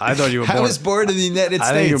 I thought you were born. I was born in the United States.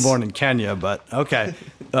 I think you were born in Kenya, but okay.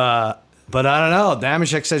 But I don't know.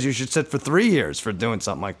 Damashek says you should sit for 3 years for doing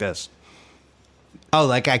something like this. Oh,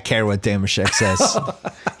 like I care what Damashek says.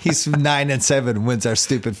 He's 9-7, wins our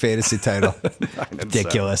stupid fantasy title.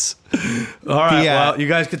 Ridiculous. All right. Well, you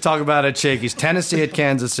guys could talk about it, Shakey's. Tennessee at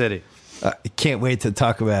Kansas City. Can't wait to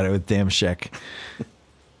talk about it with Damashek.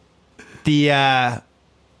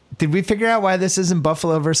 Did we figure out why this isn't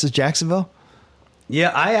Buffalo versus Jacksonville?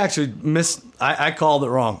 Yeah, I actually missed. I called it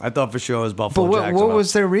wrong. I thought for sure it was Buffalo. But what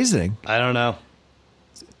was their reasoning? I don't know.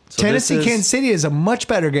 So Tennessee Kansas City is a much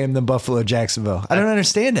better game than Buffalo Jacksonville. I don't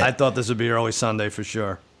understand it. I thought this would be early Sunday for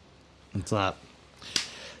sure. It's not.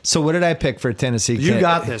 So what did I pick for Tennessee? You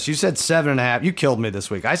got this. You said 7.5. You killed me this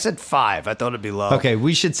week. I said 5. I thought it'd be low. Okay,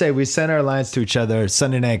 we should say we sent our lines to each other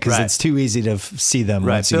Sunday night because it's too easy to see them.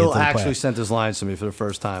 Right. Once you get Bill to the actually playoff. sent his lines to me for the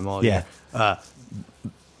first time all Yeah. year.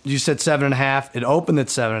 You said 7.5. It opened at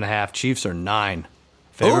 7.5. Chiefs are 9.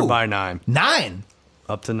 Favored Ooh. by 9. 9.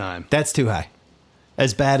 Up to 9. That's too high.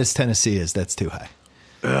 As bad as Tennessee is, that's too high.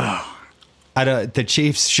 The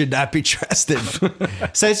Chiefs should not be trusted.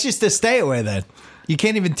 So it's just a stay away then. You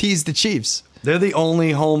can't even tease the Chiefs. They're the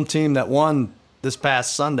only home team that won this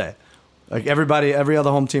past Sunday. Like every other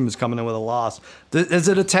home team is coming in with a loss. Is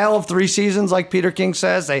it a tale of 3 seasons, like Peter King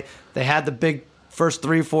says? They had the big first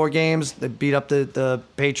 3-4 games. They beat up the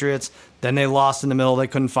Patriots. Then they lost in the middle. They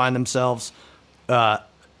couldn't find themselves. And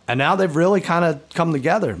now they've really kind of come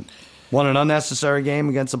together. Won an unnecessary game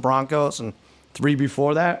against the Broncos and 3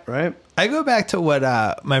 before that, right? I go back to what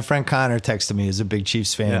my friend Connor texted me, who's a big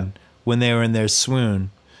Chiefs fan, when they were in their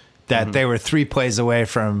swoon, that they were 3 plays away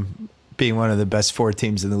from being one of the best 4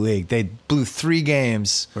 teams in the league. They blew 3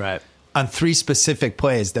 games on 3 specific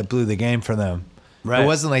plays that blew the game for them. Right. It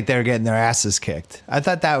wasn't like they were getting their asses kicked. I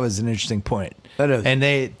thought that was an interesting point. That is. And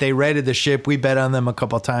they righted the ship. We bet on them a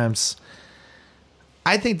couple times.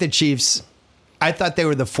 I think the Chiefs, I thought they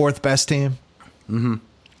were the 4th best team in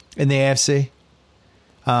the AFC.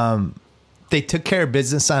 They took care of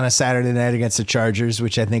business on a Saturday night against the Chargers,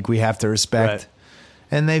 which I think we have to respect. Right.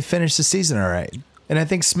 And they finished the season all right. And I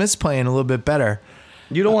think Smith's playing a little bit better.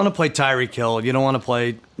 You don't want to play Tyreek Hill. You don't want to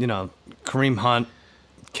play, Kareem Hunt.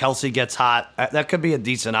 Kelsey gets hot. That could be a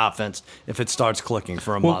decent offense if it starts clicking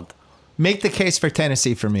for a month. Make the case for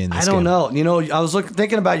Tennessee for me in this game. I don't know. I was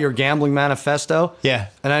thinking about your gambling manifesto. Yeah.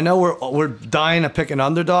 And I know we're dying to pick an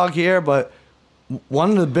underdog here, but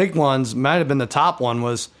one of the big ones, might have been the top one,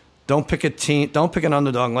 was don't pick an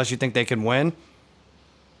underdog unless you think they can win.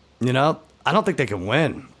 I don't think they can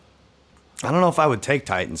win. I don't know if I would take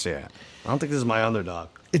Titans here. I don't think this is my underdog.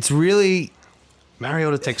 It's really...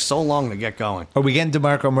 Mariota takes so long to get going. Are we getting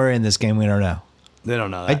DeMarco Murray in this game? We don't know. They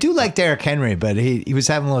don't know that. I do like Derrick Henry, but he was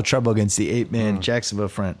having a little trouble against the 8-man Jacksonville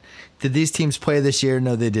front. Did these teams play this year?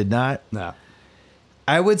 No, they did not. No.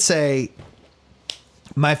 I would say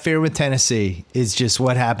my fear with Tennessee is just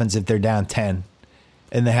what happens if they're down 10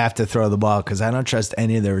 and they have to throw the ball, because I don't trust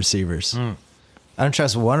any of their receivers. I don't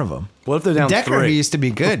trust one of them. What if they're down Decker, 3? who used to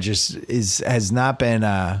be good, just has not been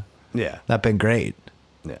not been great.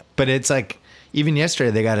 Yeah. But it's like, even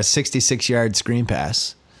yesterday they got a 66-yard screen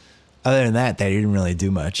pass. Other than that, they didn't really do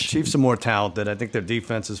much. Chiefs are more talented. I think their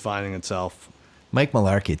defense is finding itself. Mike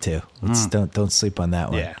Mularkey too. Don't sleep on that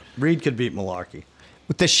one. Yeah, Reed could beat Mularkey.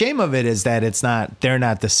 But the shame of it is that they're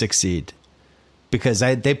not the 6th seed, because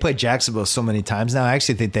they played Jacksonville so many times now. I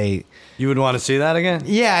actually think they. You would want to see that again?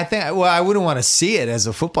 Yeah, I think. Well, I wouldn't want to see it as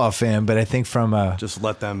a football fan, but I think from just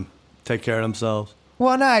let them take care of themselves.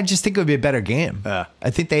 Well, no, I just think it would be a better game. Yeah. I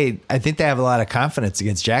think they have a lot of confidence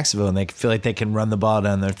against Jacksonville, and they feel like they can run the ball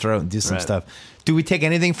down their throat and do some stuff. Do we take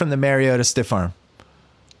anything from the Mariota stiff arm?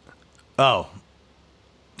 Oh,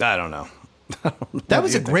 I don't know. That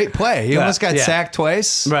was a great play. He almost got sacked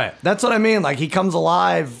twice. Right. That's what I mean. Like, he comes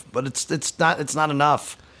alive, but it's not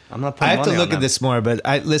enough. I'm not putting I have to money on look at them. this more, but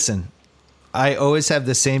I always have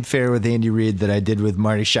the same fear with Andy Reid that I did with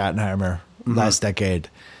Marty Schottenheimer last decade.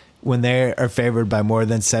 When they are favored by more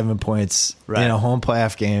than 7 points in a home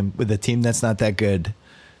playoff game with a team that's not that good,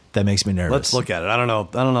 that makes me nervous. Let's look at it. I don't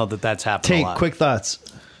know that that's happening a lot. Quick thoughts.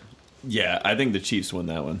 Yeah, I think the Chiefs win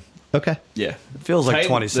that one. Okay. Yeah. It feels like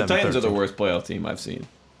 27-13. The Titans are the worst playoff team I've seen.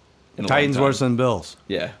 Titans worse than Bills.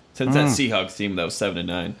 Yeah. Since that Seahawks team that was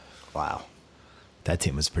 7-9. Wow. That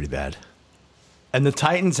team was pretty bad. And the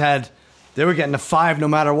Titans they were getting a 5 no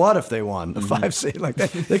matter what if they won. A 5 seed. Like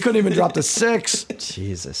they couldn't even drop to 6.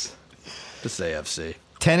 Jesus. This AFC.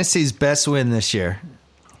 Tennessee's best win this year.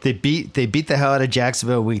 They beat the hell out of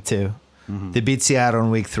Jacksonville week 2. Mm-hmm. They beat Seattle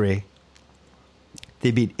in week 3.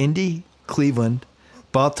 They beat Indy, Cleveland,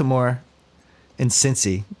 Baltimore, and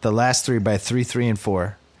Cincy, the last 3 by 3, 3, and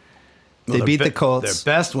 4. They beat the Colts.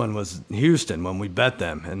 Their best one was Houston when we bet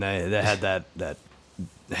them, and they had that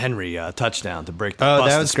Henry touchdown to break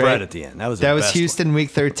the spread great. At the end. That was Houston one.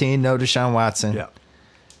 week 13, no Deshaun Watson. Yeah.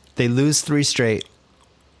 They lose 3 straight,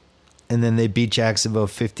 and then they beat Jacksonville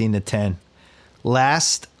 15-10.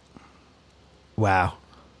 Wow.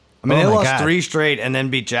 I mean, they lost 3 straight and then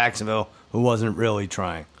beat Jacksonville, who wasn't really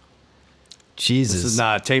trying. Jesus. This is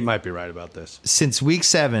not. Tate might be right about this. Since week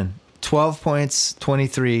 7, 12 points,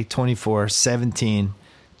 23, 24, 17,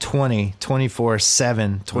 20, 24,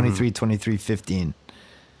 7, 23, 23, 15.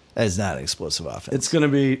 That is not an explosive offense. It's going to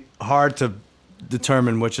be hard to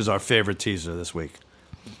determine which is our favorite teaser this week.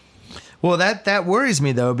 Well, that worries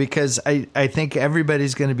me, though, because I think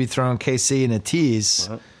everybody's going to be throwing KC in a tease.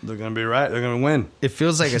 They're going to be right. They're going to win. It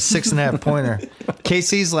feels like a 6.5 pointer.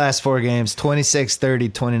 KC's last 4 games, 26, 30,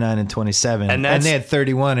 29, and 27. And they had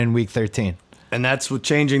 31 in week 13. And that's with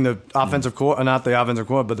changing the offensive not the offensive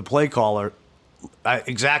coordinator, but the play caller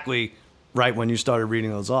exactly right when you started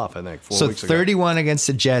reading those off, I think, 4 weeks ago. 31 against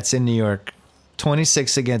the Jets in New York,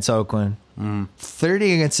 26 against Oakland,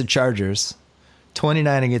 30 against the Chargers,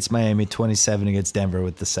 29 against Miami, 27 against Denver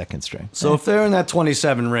with the second string. So if they're in that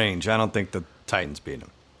 27 range, I don't think the Titans beat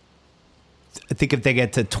them. I think if they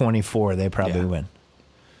get to 24, they probably win.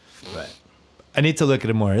 Right. I need to look at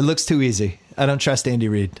it more. It looks too easy. I don't trust Andy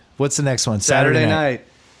Reid. What's the next one? Saturday night.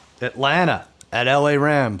 Atlanta at LA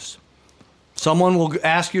Rams. Someone will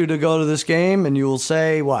ask you to go to this game, and you will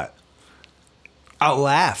say what? I'll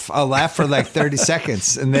laugh. I'll laugh for like 30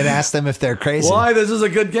 seconds and then ask them if they're crazy. Why? This is a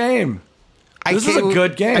good game. This is a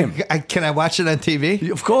good game. Can I watch it on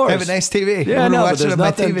TV? Of course. I have a nice TV. Yeah, no, watch it on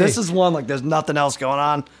my TV. This is one like there's nothing else going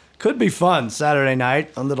on. Could be fun Saturday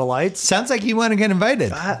night under the lights. Sounds like you want to get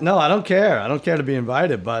invited. No, I don't care. I don't care to be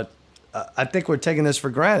invited, but I think we're taking this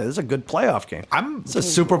for granted. This is a good playoff game. It's a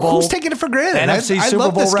Super Bowl. Who's taking it for granted? NFC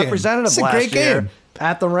Super Bowl representative it's a great game.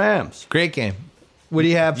 At the Rams. Great game. What do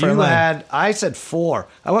you have for a line? I said 4.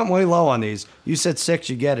 I went way low on these. You said 6.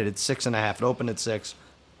 You get it. It's 6.5. It opened at 6.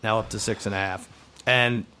 Now up to 6.5.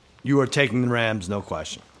 And you are taking the Rams, no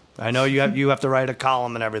question. I know you have to write a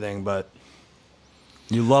column and everything, but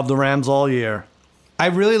you love the Rams all year. I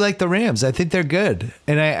really like the Rams. I think they're good.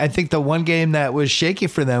 And I think the one game that was shaky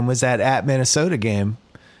for them was that at Minnesota game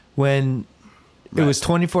when it was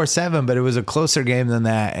 24-7, but it was a closer game than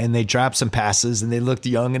that. And they dropped some passes and they looked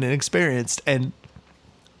young and inexperienced. And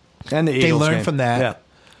the Eagles they learned game. from that.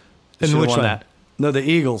 Yeah. And which one? That. No, the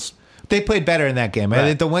Eagles. They played better in that game. Right. I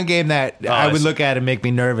think the one game that I would look at and make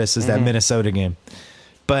me nervous is that Minnesota game.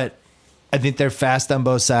 But I think they're fast on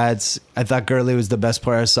both sides. I thought Gurley was the best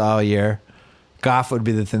player I saw all year. Goff would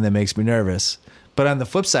be the thing that makes me nervous. But on the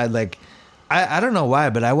flip side, like I don't know why,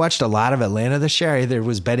 but I watched a lot of Atlanta this year. I either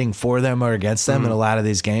was betting for them or against them in a lot of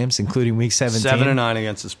these games, including Week 17. 7-9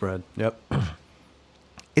 against the spread. Yep.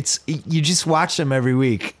 You just watch them every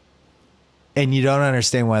week, and you don't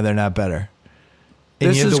understand why they're not better.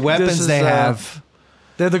 And the weapons they have.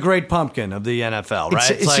 They're the great pumpkin of the NFL, right?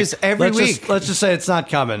 It's like, just every week. Let's just say it's not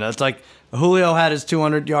coming. It's like Julio had his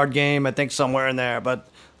 200-yard game, I think somewhere in there, but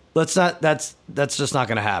let's not. That's just not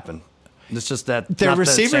going to happen. It's just that their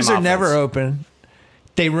receivers are never open.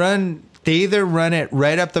 They either run it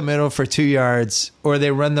right up the middle for 2 yards, or they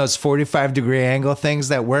run those 45-degree angle things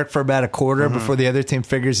that work for about a quarter before the other team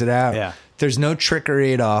figures it out. Yeah. There's no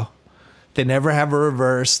trickery at all. They never have a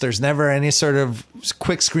reverse. There's never any sort of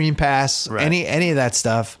quick screen pass, any of that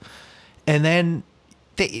stuff. And then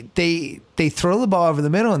they throw the ball over the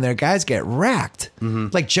middle, and their guys get racked.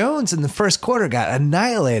 Like Jones in the first quarter got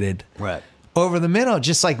annihilated over the middle,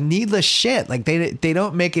 just like needless shit. Like they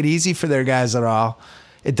don't make it easy for their guys at all.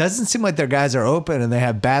 It doesn't seem like their guys are open, and they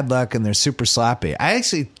have bad luck, and they're super sloppy. I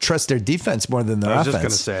actually trust their defense more than their offense. I was just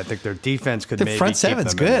going to say, I think their defense could maybe front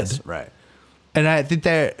seven's good. Right. And I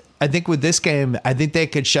think with this game, I think they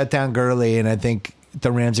could shut down Gurley, and I think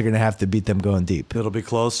the Rams are going to have to beat them going deep. It'll be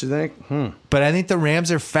close, you think? But I think the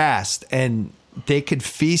Rams are fast, and they could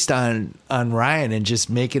feast on Ryan and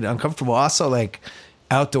just make it uncomfortable. Also, like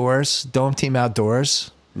outdoors, dome team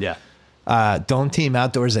outdoors. Yeah. Dome team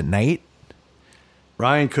outdoors at night.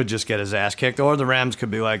 Ryan could just get his ass kicked, or the Rams could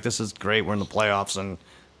be like, this is great, we're in the playoffs, and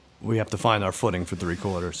we have to find our footing for 3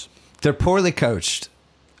 quarters. They're poorly coached.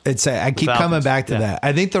 I keep coming back to that.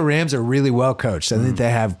 I think the Rams are really well coached. I think they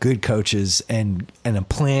have good coaches and a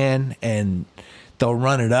plan, and they'll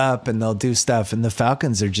run it up and they'll do stuff. And the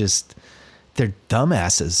Falcons are just they're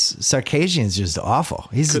dumbasses. Sarkisian's just awful.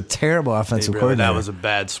 He's a terrible offensive coordinator. That was a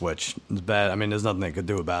bad switch. It was bad. I mean, there's nothing they could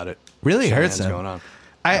do about it. Really hurts him. Going on.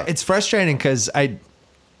 It's frustrating because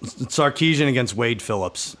Sarkisian against Wade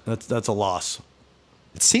Phillips. That's a loss.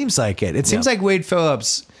 It seems like it. It seems like Wade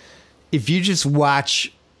Phillips, if you just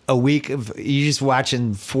watch you just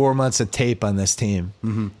watching 4 months of tape on this team,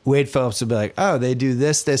 Wade Phillips would be like, oh, they do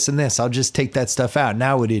this, this, and this. I'll just take that stuff out.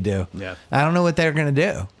 Now what do you do? Yeah. I don't know what they're going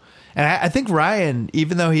to do. And I think Ryan,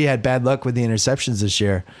 even though he had bad luck with the interceptions this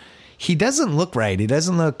year, he doesn't look right. He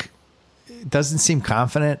doesn't seem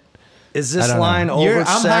confident. Is this line over 7?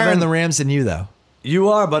 I'm higher in the Rams than you, though. You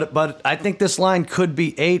are, but I think this line could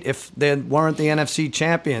be 8 if they weren't the NFC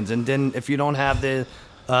champions, and then if you don't have the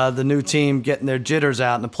new team getting their jitters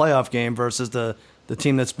out in the playoff game versus the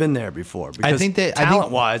team that's been there before. Because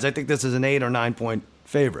talent-wise, I think this is an 8 or 9 point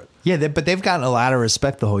favorite. Yeah, but they've gotten a lot of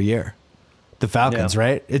respect the whole year. The Falcons,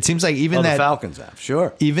 right? It seems like the Falcons have,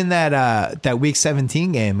 sure. Even that Week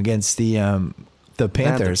 17 game against the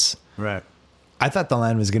Panthers, right? I thought the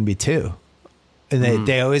line was going to be 2. And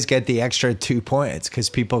they always get the extra 2 points because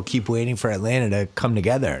people keep waiting for Atlanta to come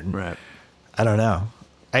together. And right. I don't know.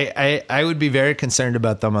 I would be very concerned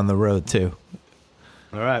about them on the road, too.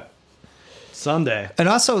 All right. Sunday. And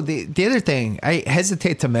also, the other thing, I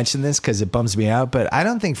hesitate to mention this because it bums me out, but I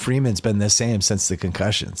don't think Freeman's been the same since the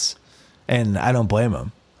concussions. And I don't blame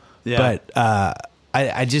him. Yeah. But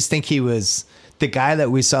I just think he was the guy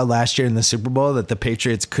that we saw last year in the Super Bowl that the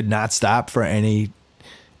Patriots could not stop for any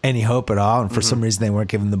hope at all, and for some reason they weren't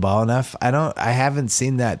giving the ball enough. I haven't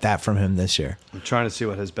seen that from him this year. I'm trying to see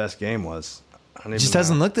what his best game was. It just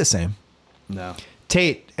doesn't look the same. No.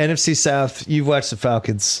 Tate, NFC South, you've watched the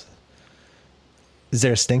Falcons. Is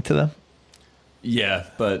there a stink to them? Yeah,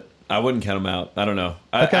 but I wouldn't count them out. I don't know.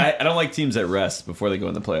 Okay. I don't like teams that rest before they go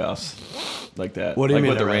in the playoffs like that. What do you mean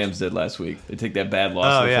what the they Rams rest? did last week. They take that bad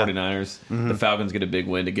loss to the 49ers. Mm-hmm. The Falcons get a big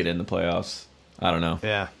win to get in the playoffs. I don't know.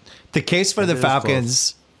 Yeah. The case for the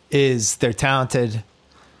Falcons is they're talented,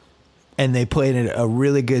 and they played a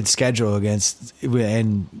really good schedule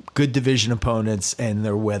and good division opponents, and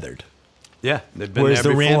they're weathered. Yeah, they've been Whereas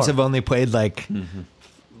there the before. Rams have only played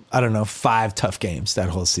I don't know, 5 tough games that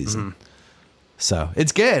whole season. So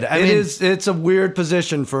it's good. It's a weird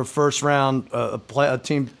position for a first round a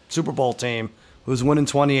team Super Bowl team who's winning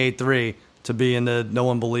 28-3 to be in the no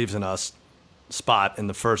one believes in us spot in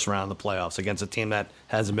the first round of the playoffs against a team that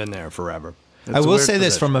hasn't been there forever. I will say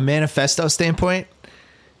this from a manifesto standpoint,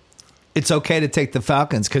 it's okay to take the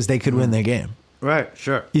Falcons because they could win their game. Right,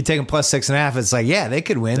 sure. You take them plus 6.5, it's like, yeah, they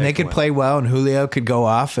could win. They could play well, and Julio could go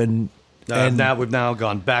off. And now we've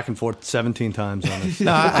gone back and forth 17 times on it.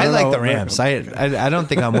 No, I like the Rams. I don't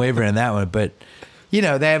think I'm wavering in that one, but they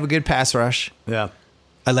have a good pass rush. Yeah,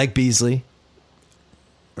 I like Beasley.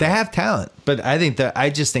 They have talent, but I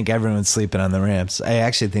just think everyone's sleeping on the Rams. I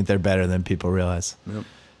actually think they're better than people realize. Yep.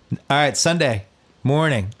 All right, Sunday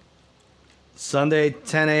morning. Sunday,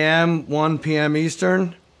 10 a.m., 1 p.m.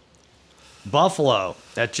 Eastern. Buffalo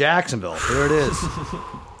at Jacksonville. Here it is.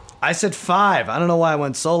 I said 5. I don't know why I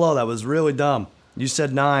went so low. That was really dumb. You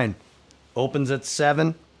said 9. Opens at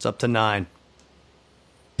 7. It's up to 9.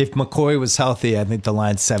 If McCoy was healthy, I think the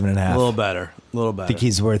line's 7.5. A little better. I think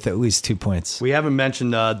he's worth at least 2 points. We haven't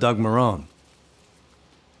mentioned Doug Marrone.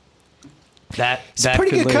 He's a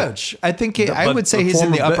pretty good coach. I think I would say he's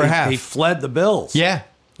in the upper half. He fled the Bills. Yeah.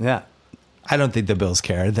 Yeah. I don't think the Bills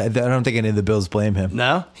care. I don't think any of the Bills blame him.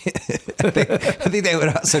 No? I think they would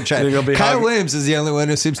also try. Kyle Williams is the only one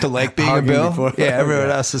who seems to like being a Bill. Yeah, everyone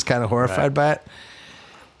else is kind of horrified by it.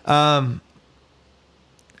 I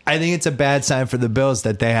think it's a bad sign for the Bills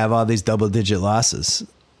that they have all these double-digit losses.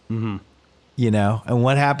 Mm-hmm. And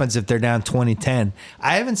what happens if they're down 20-10?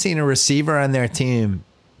 I haven't seen a receiver on their team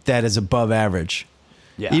that is above average.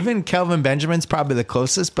 Yeah. Even Kelvin Benjamin's probably the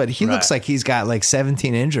closest, but he looks like he's got like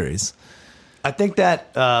 17 injuries. I think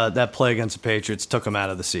that that play against the Patriots took him out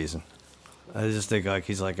of the season. I just think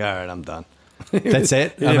he's like, all right, I'm done. That's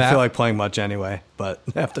it? He didn't feel like playing much anyway, but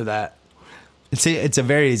after that. It's a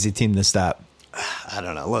very easy team to stop. I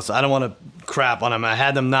don't know. Listen, I don't want to crap on them. I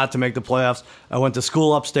had them not to make the playoffs. I went to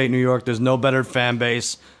school upstate New York. There's no better fan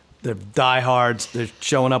base. They're diehards. They're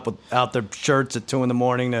showing up without their shirts at 2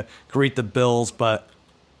 a.m. to greet the Bills, but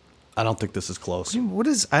I don't think this is close. What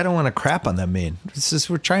does I don't want to crap on them mean? It's just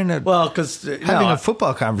we're trying to because having a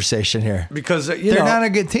football conversation here because they're not a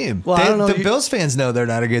good team. Well, the Bills fans know they're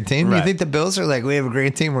not a good team. Right. You think the Bills are like we have a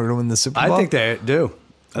great team? We're going to win the Super Bowl. I think they do.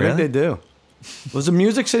 Really? I think they do. Was the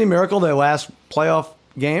Music City Miracle their last playoff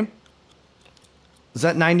game? Was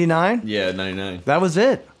that 99? Yeah, 99. That was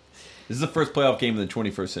it. This is the first playoff game in the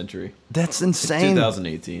 21st century. That's It's insane.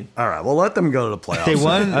 2018. All right, well, let them go to the playoffs. They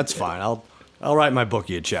won. That's fine. I'll write my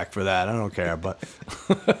bookie a check for that. I don't care, but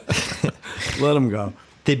let them go.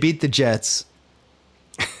 They beat the Jets.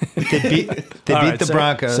 They beat All right, the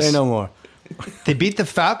Broncos. Say no more. They beat the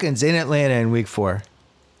Falcons in Atlanta in Week 4.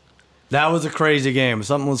 That was a crazy game.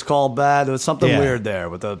 Something was called bad. There was something Yeah. weird there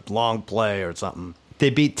with a long play or something. They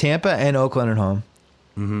beat Tampa and Oakland at home.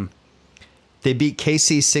 Mm-hmm. They beat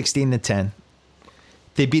KC 16-10.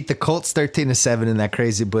 They beat the Colts 13-7 in that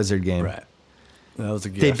crazy Blizzard game. Right. That was a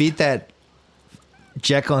gift. They beat that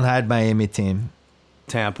Jekyll and Hyde Miami team,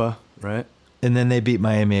 Tampa, right? and then they beat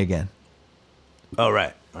Miami again. Oh,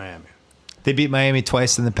 right. Miami. They beat Miami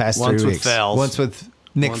twice in the past Once 3 with weeks. Fales. Once with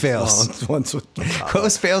Nick Fales. Once with. What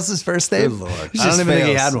was Fales' first name? Good Lord. It was I don't just even think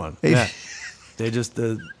he Fales. had one. Yeah. They just,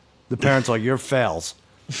 the parents are like, you're fails.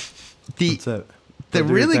 The, That's it. the Go do your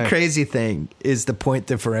really thing. crazy thing is the point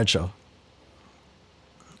differential.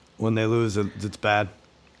 When they lose, it's bad.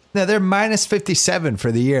 No, they're minus 57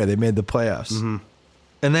 for the year. They made the playoffs. Mm-hmm.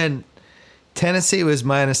 And then Tennessee was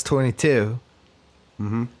minus 22.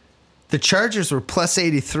 Mm-hmm. The Chargers were plus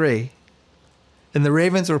 83. And the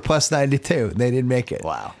Ravens were plus 92. And they didn't make it.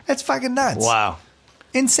 Wow. That's fucking nuts. Wow.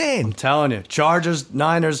 Insane. Telling you. Chargers,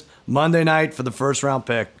 Niners, Monday night for the first round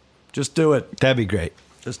pick. Just do it. That'd be great.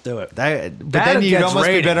 Just do it. But That then you'd gets almost be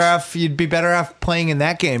ratings. better off. You'd be better off playing in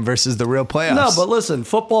that game versus the real playoffs. No, but listen,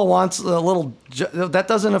 football wants a little. That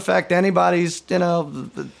doesn't affect anybody's,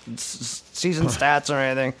 season stats or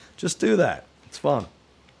anything. Just do that. It's fun.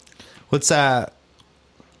 What's Oh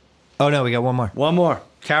no, we got one more. One more.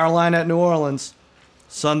 Carolina at New Orleans,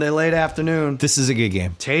 Sunday late afternoon. This is a good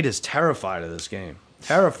game. Tate is terrified of this game.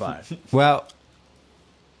 Terrified. Well,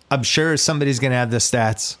 I'm sure somebody's going to have the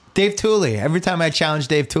stats. Dave Tooley. Every time I challenge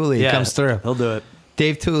Dave Tooley, he comes through. He'll do it.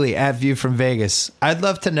 Dave Tooley at View from Vegas. I'd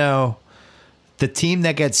love to know the team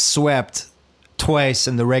that gets swept twice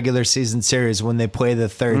in the regular season series when they play the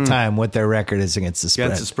third time, what their record is against the spread.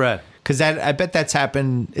 Against the spread. Because I bet that's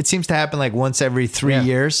happened. It seems to happen like once every 3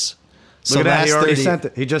 years. Look at that. He last already 30 sent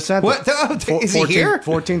it. He just sent What? it. Oh, is he here?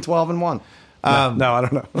 14, 12, and 1. No, I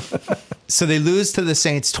don't know. So they lose to the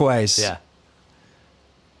Saints twice. Yeah.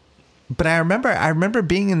 But I remember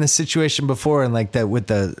being in this situation before, and like that with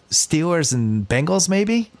the Steelers and Bengals,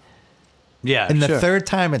 maybe. Yeah. And the sure. third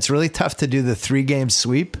time, it's really tough to do the 3-game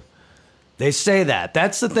sweep. They say that.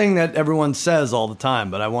 That's the thing that everyone says all the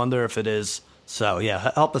time, but I wonder if it is so.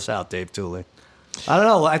 Yeah, help us out, Dave Tooley. I don't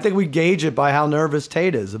know. I think we gauge it by how nervous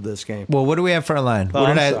Tate is of this game. Well, what do we have for a line? Oh, What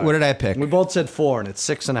I'm did sorry. what did I pick? We both said 4, and it's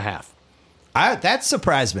 6.5. That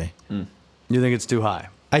surprised me. You think it's too high?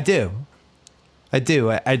 I do. I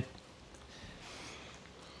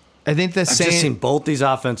think the I've just seen Saints. both these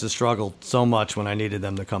offenses struggle so much when I needed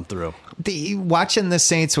them to come through. Watching the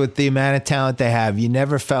Saints with the amount of talent they have, you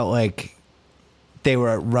never felt like they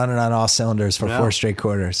were running on all cylinders for No. 4 straight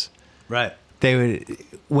quarters. Right. They would,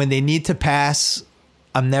 when they need to pass,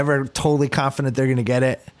 I'm never totally confident they're going to get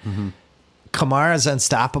it. Kamara's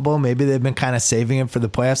unstoppable. Maybe they've been kind of saving him for the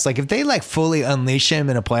playoffs. Like if they like fully unleash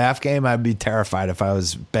him in a playoff game, I'd be terrified if I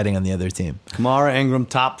was betting on the other team. Kamara, Ingram,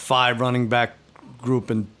 top 5 running back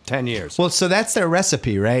group in 10 years. Well, so that's their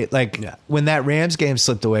recipe, right? Like Yeah. when that Rams game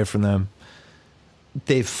slipped away from them,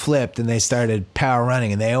 they flipped and they started power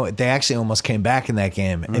running, and they actually almost came back in that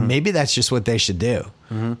game. And maybe that's just what they should do.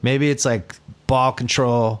 Maybe it's like ball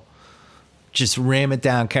control, just ram it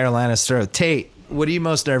down Carolina's throat. Tate, what are you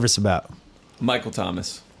most nervous about? Michael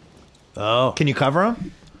Thomas. Oh. Can you cover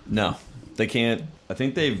him? No, they can't. I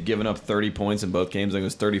think they've given up 30 points in both games. I think it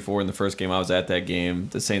was 34 in the first game. I was at that game.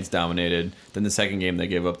 The Saints dominated. Then the second game, they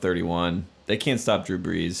gave up 31. They can't stop Drew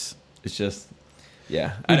Brees. It's just,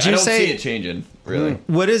 yeah. I Would you don't say- see it changing, really.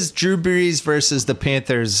 What is Drew Brees versus the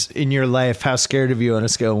Panthers in your life? How scared of you on a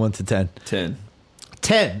scale of 1 to 10? 10.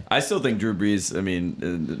 10. I still think Drew Brees, I mean,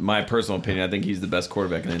 in my personal opinion, I think he's the best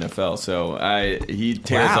quarterback in the NFL. So he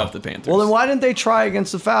tears Wow. up the Panthers. Well, then why didn't they try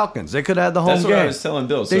against the Falcons? They could have had the home That's game. what I was telling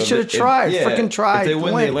Bill. They So should have if- tried. yeah, Freaking tried. If they to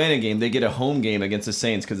win win. the Atlanta game, they get a home game against the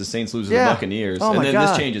Saints because the Saints lose in Yeah. the Buccaneers. Oh, and my then God.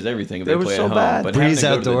 this changes everything if They they were play so at home. bad. But having Brees to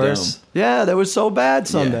go to the outdoors. Dome- Yeah, they were so bad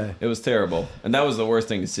Sunday. Yeah, it was terrible. And that was the worst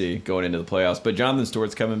thing to see going into the playoffs. But Jonathan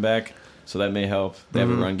Stewart's coming back, so that may help. They have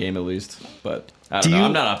a run game at least. But I don't know.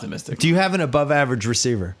 I'm not optimistic. Do you have an above average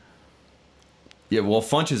receiver? Yeah, well,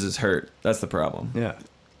 Funches is hurt. That's the problem. Yeah.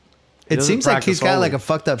 It doesn't seems like practice he's got all like a week.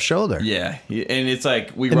 fucked up shoulder. Yeah, and it's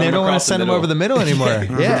like we And run they him don't want to across the send him middle. over the middle anymore.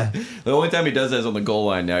 Yeah. The only time he does that is on the goal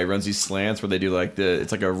line now. He runs these slants where they do like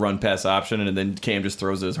it's like a run pass option, and then Cam just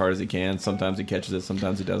throws it as hard as he can. Sometimes he catches it,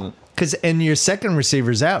 sometimes he doesn't. And your second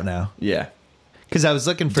receiver's out now. Yeah. Because I was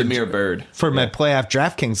looking for Demir Bird my playoff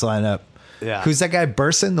DraftKings lineup. Yeah. Who's that guy?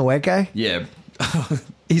 Burson, the white guy? Yeah.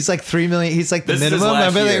 He's like $3 million. He's like the This is his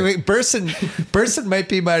minimum. last year. Like, Burson might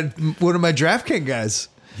be one of my DraftKings guys.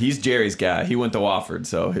 He's Jerry's guy. He went to Wofford,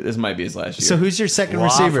 so this might be his last year. So who's your second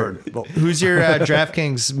receiver? Who's your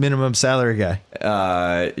DraftKings minimum salary guy?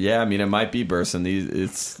 Yeah, I mean, it might be Burson.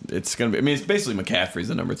 It's gonna be. I mean, it's basically McCaffrey's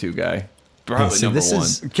the number 2 guy. Probably See, number this 1.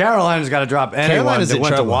 is- Carolina's got to drop anyone Carolina's that in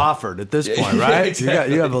went trouble. to Wofford at this point, right?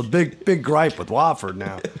 Exactly. You have a big gripe with Wofford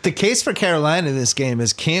now. The case for Carolina in this game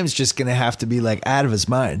is Cam's just going to have to be like out of his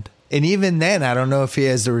mind. And even then, I don't know if he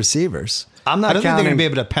has the receivers. I don't think they're going to be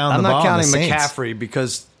able to pound the ball. I'm not on the counting Saints. McCaffrey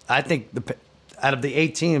because I think out of the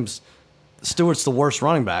 8 teams, Stewart's the worst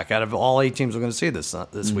running back out of all 8 teams we're going to see this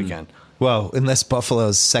weekend. Well, unless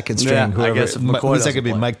Buffalo's second string, Yeah, I whoever. guess if McCoy who's that doesn't going to be?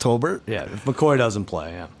 play. Mike Tolbert? Yeah, if McCoy doesn't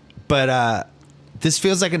play, yeah. But this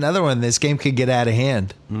feels like another one. This game could get out of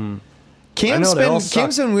hand. Cam's they all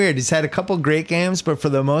suck. been weird. He's had a couple great games, but for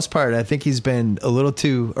the most part, I think he's been a little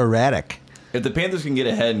too erratic. If the Panthers can get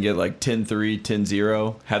ahead and get like 10-3,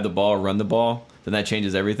 10-0, have the ball, run the ball, then that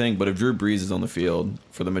changes everything. But if Drew Brees is on the field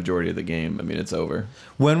for the majority of the game, I mean, it's over.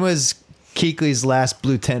 When was Kuechly's last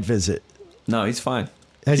blue tent visit? No, he's fine.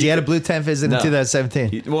 Has he had a blue tent visit No. in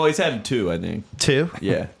 2017? He's had 2, I think. 2?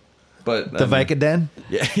 Yeah. But The Vicodin?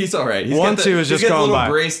 Yeah, he's all right. He's Once got the, he was just he's got going the little by.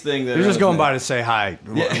 brace thing. He was just going by to say hi,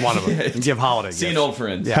 one of them, and give holiday Seeing gifts. old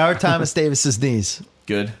friends. Yeah. Howard Thomas Davis's knees.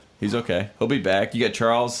 Good. He's okay. He'll be back. You got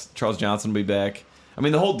Charles Johnson will be back. I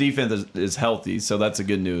mean, the whole defense is healthy, so that's a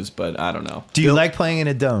good news. But I don't know. Do you like playing in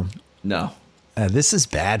a dome? No. This is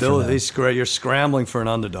bad Bill, for them. you're scrambling for an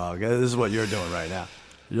underdog. This is what you're doing right now.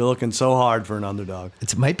 You're looking so hard for an underdog.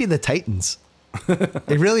 It might be the Titans.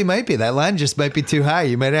 It really might be. That line just might be too high.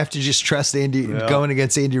 You might have to just trust Andy going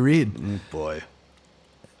against Andy Reid. Boy.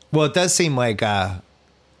 Well, it does seem like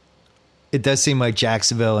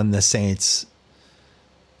Jacksonville and the Saints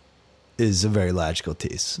is a very logical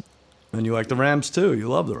tease. And you like the Rams, too. You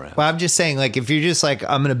love the Rams. Well, I'm just saying, like, if you're just like,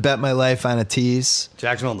 I'm going to bet my life on a tease,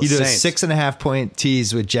 Jacksonville and the you do Saints. a 6.5 point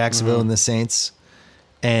tease with Jacksonville and the Saints,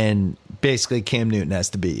 and basically Cam Newton has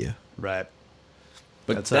to beat you. Right.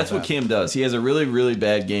 But That's that's not what bad. Cam does. He has a really, really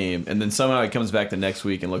bad game, and then somehow he comes back the next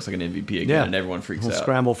week and looks like an MVP again, Yeah. and everyone freaks He'll out.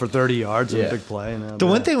 scramble for 30 yards and Yeah. a big play. And The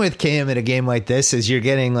one thing with Cam in a game like this is you're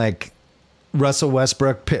getting like Russell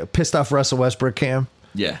Westbrook, pissed off Russell Westbrook Cam,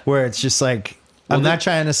 Yeah. where it's just like, Well, I'm not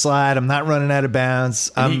trying to slide. I'm not running out of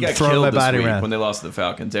bounds. And I'm he got throwing killed my this body week around. when they lost to the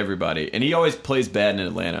Falcons, everybody. And he always plays bad in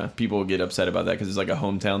Atlanta. People will get upset about that because it's like a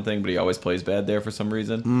hometown thing, but he always plays bad there for some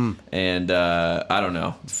reason. And I don't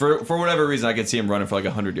know. For whatever reason, I could see him running for like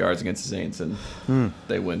 100 yards against the Saints, and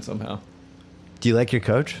they win somehow. Do you like your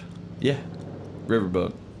coach? Yeah.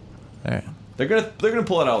 Riverboat. All right. They're gonna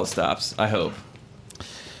pull out all the stops, I hope.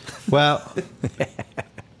 Well,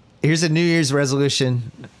 here's a New Year's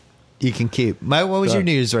resolution you can keep. What was your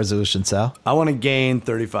New Year's resolution, Sal? I want to gain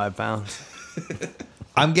 35 pounds.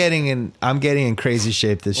 I'm getting in crazy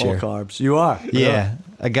shape this All year. carbs. You are. Yeah,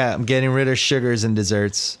 I'm getting rid of sugars and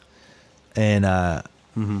desserts, and I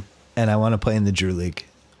want to play in the Drew League.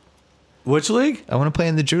 Which league? I want to play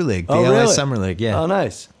in the Drew League, the Oh, LA really? Summer League. Yeah. Oh,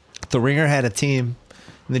 nice. The Ringer had a team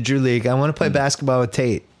in the Drew League. I want to play basketball with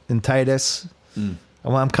Tate and Titus.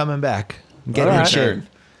 I'm coming back. I'm getting All in right. shape.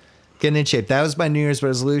 Getting in shape. That was my New Year's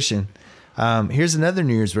resolution. Here's another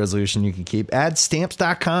New Year's resolution you can keep. Add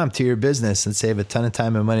stamps.com to your business and save a ton of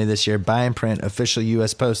time and money this year. Buy and print official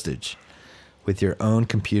U.S. postage with your own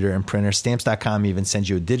computer and printer. Stamps.com even sends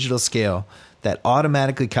you a digital scale that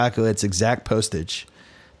automatically calculates exact postage.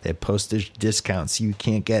 They have postage discounts you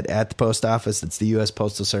can't get at the post office. It's the U.S.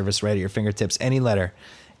 Postal Service right at your fingertips. Any letter,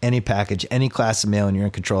 any package, any class of mail, and you're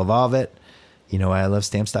in control of all of it. You know why I love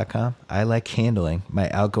Stamps.com? I like handing my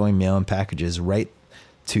outgoing mail and packages right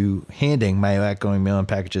to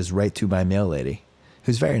my mail lady,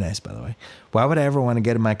 who's very nice, by the way. Why would I ever want to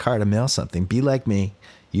get in my car to mail something? Be like me.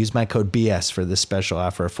 Use my code BS for this special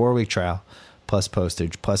offer, a 4-week trial, plus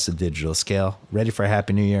postage, plus a digital scale. Ready for a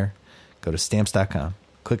Happy New Year? Go to Stamps.com.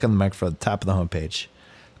 Click on the microphone at the top of the homepage.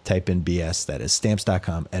 Type in BS. That is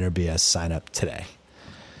Stamps.com. Enter BS. Sign up today.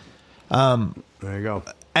 There you go.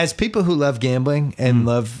 As people who love gambling and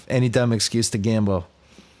love any dumb excuse to gamble,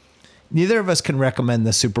 neither of us can recommend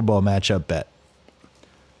the Super Bowl matchup bet.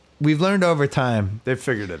 We've learned over time. They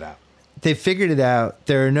figured it out. They figured it out.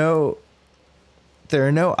 There are no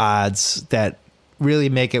odds that really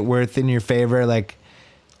make it worth in your favor. Like,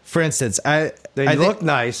 for instance, They I look think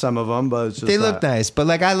nice, some of them, but it's just they not. look nice, but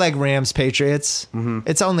like I like Rams Patriots.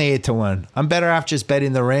 It's only 8-1. I'm better off just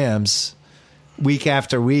betting the Rams week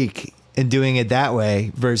after week and doing it that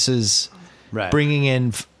way versus Right. bringing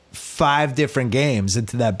in 5 different games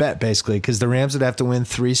into that bet, basically, because the Rams would have to win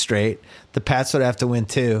 3 straight. The Pats would have to win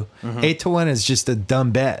 2. 8-1 is just a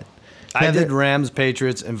dumb bet. I Now, did Rams,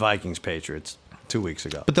 Patriots, and Vikings, Patriots 2 weeks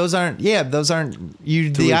ago. But those aren't. The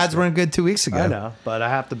odds weren't good 2 weeks ago. I know, but I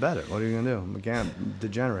have to bet it. What are you gonna do? I'm again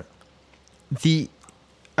degenerate.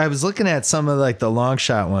 I was looking at some of like the long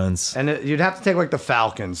shot ones, And you'd have to take like the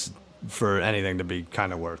Falcons for anything to be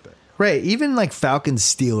kind of worth it. right? Even like Falcons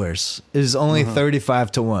Steelers is only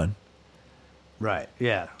 35-1. Right.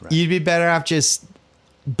 Yeah. Right. You'd be better off just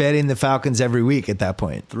betting the Falcons every week at that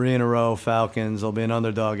point. 3 in a row, Falcons. They'll be an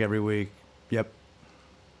underdog every week. Yep.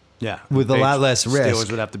 Yeah. With a lot less risk. Steelers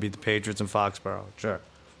would have to beat the Patriots in Foxborough. Sure.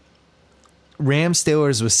 Rams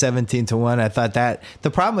Steelers was 17-1. I thought that the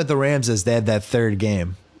problem with the Rams is they had that third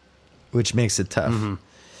game, which makes it tough.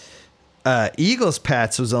 Eagles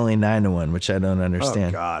Pats was only 9-1, which I don't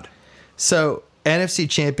understand. Oh God. So NFC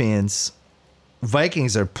champions,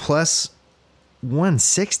 Vikings are plus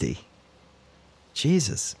 160.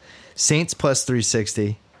 Jesus. Saints plus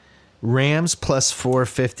 360. Rams plus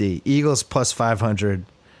 450. Eagles plus 500.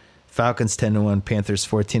 Falcons 10-1. Panthers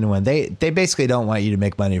 14-1. They basically don't want you to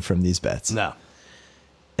make money from these bets. No.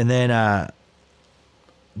 And then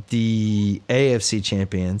the AFC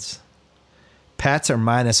champions, Pats are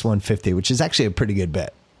minus 150, which is actually a pretty good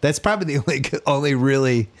bet. That's probably the only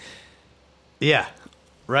really Yeah.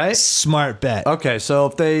 Right. smart bet. Okay. So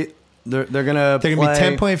if they're gonna They're going to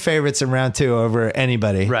be 10-point favorites in round 2 over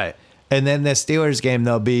anybody. Right. And then the Steelers game,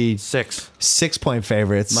 they'll be 6. 6-point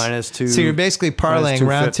favorites. Minus 2. So you're basically parlaying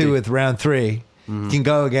round 2 250. with round 3. You can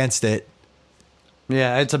go against it.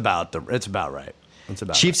 Yeah. It's about right. It's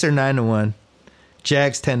about Chiefs are 9-1.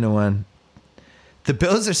 Jags 10-1. The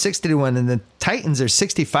Bills are 60-1, and the Titans are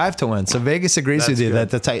 65-1. So Vegas agrees That's with you good. that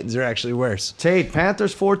the Titans are actually worse. Tate,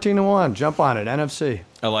 Panthers 14-1. Jump on it. NFC.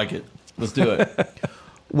 I like it. Let's do it.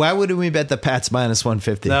 Why wouldn't we bet the Pats minus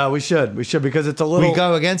 150? No, we should. We should because it's a little. We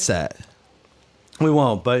go against that. We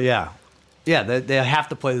won't, but yeah. Yeah, they have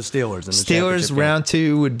to play the Steelers. In the Steelers championship game. round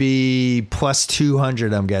 2 would be plus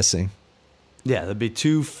 200, I'm guessing. Yeah, that'd be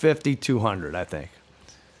 250, 200, I think.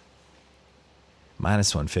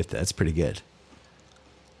 Minus 150. That's pretty good.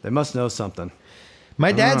 They must know something.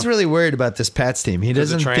 My dad's really worried about this Pats team. He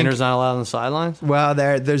Because doesn't the trainer's think, not allowed on the sidelines? well,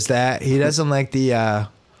 there's that. He doesn't like the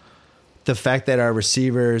fact that our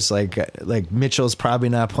receivers, like Mitchell's probably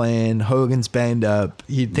not playing. Hogan's banged up.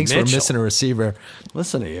 He thinks we're Mitchell? missing a receiver.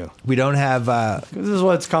 Listen to you. We don't have This is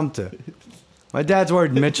what it's come to. My dad's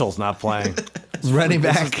worried Mitchell's not playing. running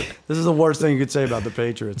back. This is the worst thing you could say about the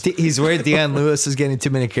Patriots. He's worried Deion Lewis is getting too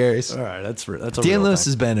many carries. All right, that's a Deion real Lewis thing.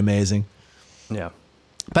 has been amazing. Yeah.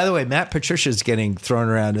 By the way, Matt Patricia's getting thrown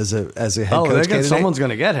around as a head Oh, coach candidate. someone's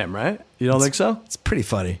going to get him, right? You don't think so? It's pretty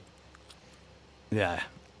funny. Yeah.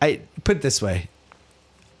 I put it this way: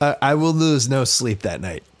 I will lose no sleep that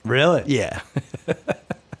night. Really? Yeah,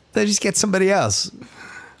 they just get somebody else.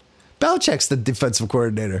 Belichick's the defensive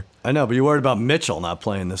coordinator. I know, but you're worried about Mitchell not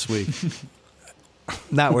playing this week.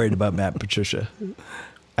 Not worried about Matt Patricia.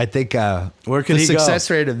 I think Where could the he go? success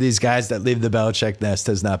rate of these guys that leave the Belichick nest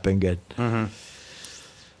has not been good.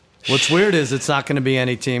 What's weird is it's not going to be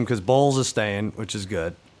any team because Bowles is staying, which is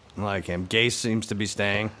good. I like him. Gase seems to be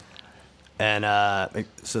staying. And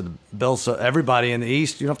so the Bills, so everybody in the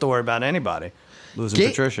East, you don't have to worry about anybody losing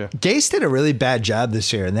Patricia. Gase did a really bad job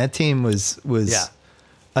this year, and that team was Yeah.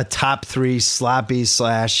 a top 3 sloppy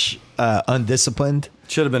 / undisciplined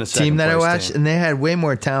Should have been a second team that I place watched, team. and they had way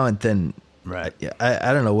more talent than. Right. Yeah,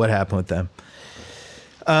 I don't know what happened with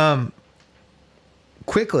them.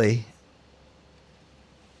 Quickly,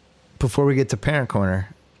 before we get to Parent Corner.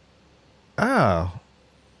 Oh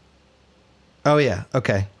yeah,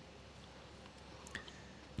 okay.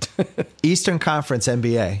 Eastern Conference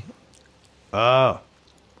NBA. Oh.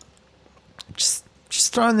 Just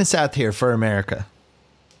throwing this out here for America,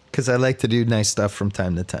 because I like to do nice stuff from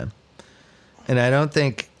time to time, and I don't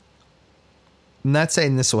think. I'm not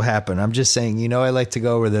saying this will happen. I'm just saying, I like to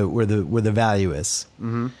go where the value is.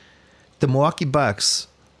 Mm-hmm. The Milwaukee Bucks,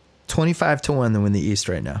 25-1 to win the East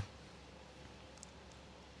right now.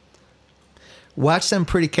 Watch them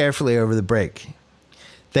pretty carefully over the break.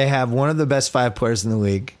 They have one of the best 5 players in the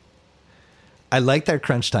league. I like their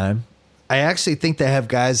crunch time. I actually think they have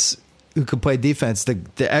guys who can play defense. The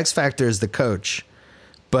X factor is the coach,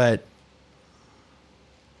 but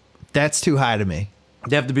that's too high to me.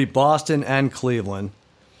 They have to beat Boston and Cleveland.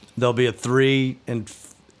 They'll be a 3 and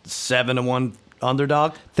 7-1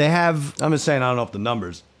 underdog. They have I'm just saying, I don't know if the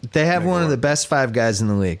numbers. one of the best 5 guys in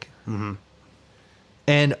the league. Mm-hmm.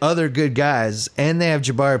 And other good guys. And they have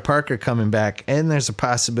Jabari Parker coming back. And there's a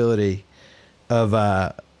possibility of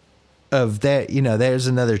of that. You know, there's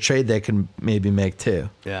another trade they can maybe make too.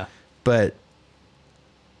 Yeah. But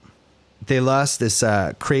they lost this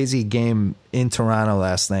crazy game in Toronto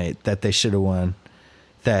last night that they should have won.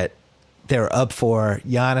 That they were up for.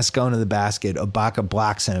 Giannis going to the basket. Ibaka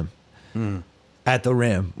blocks him at the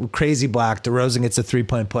rim. Crazy block. DeRozan gets a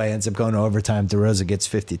 3-point play. Ends up going to overtime. DeRozan gets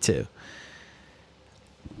 52.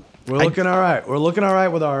 We're looking all right. We're looking all right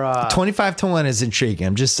with our 25-1 is intriguing.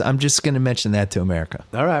 I'm just going to mention that to America.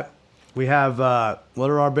 All right. We have what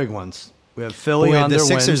are our big ones? We have Philly We have under the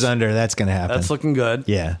Sixers wins. under. That's going to happen. That's looking good.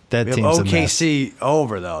 Yeah, that We have team's a mess. OKC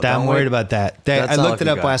over though. I'm worried about that. That's I not looked it looking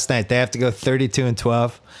up good. last night. They have to go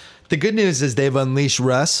 32-12. The good news is they've unleashed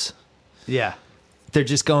Russ. Yeah. They're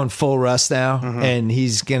just going full Russ now, and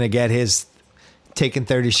he's going to get his taking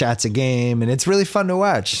 30 shots a game, and it's really fun to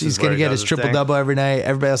watch. He's where going to he get does his his thing. triple-double every night.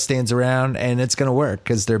 Everybody else stands around, and it's going to work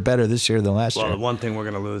because they're better this year than last Well, year. the one thing we're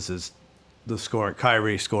going to lose is the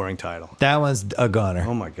Kyrie scoring title. That one's a goner.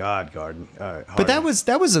 Oh my God, Garden. But that was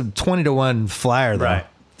a 20-1 flyer, though. right.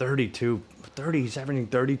 32. 30. He's averaging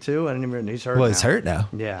 32. I didn't even. He's hurt. Well, now. he's hurt now.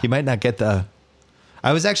 Yeah. He might not get the...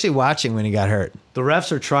 I was actually watching when he got hurt. The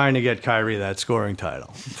refs are trying to get Kyrie that scoring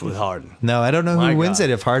title with Harden. No, I don't know My who wins God. it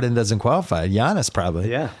if Harden doesn't qualify. Giannis probably.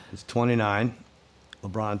 Yeah, it's 29.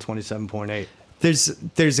 LeBron 27.8.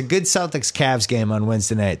 There's a good Celtics-Cavs game on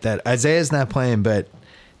Wednesday night that Isaiah's not playing, but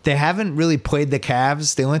they haven't really played the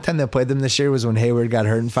Cavs. The only time they played them this year was when Hayward got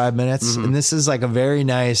hurt in 5 minutes. And this is like a very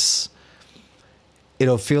nice...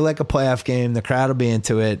 It'll feel like a playoff game. The crowd will be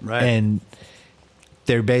into it. Right. And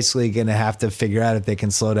they're basically going to have to figure out if they can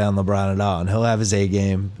slow down LeBron at all. And he'll have his A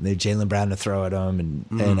game. They have Jaylen Brown to throw at him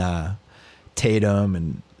and Tatum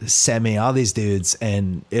and Semi, all these dudes.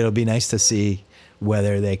 And it'll be nice to see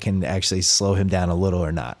whether they can actually slow him down a little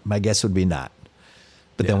or not. My guess would be not.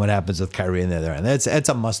 But then what happens with Kyrie on the other end? It's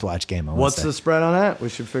a must-watch game on What's Wednesday. the spread on that? We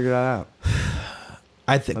should figure that out.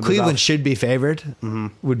 I think Maybe Cleveland about- should be favored.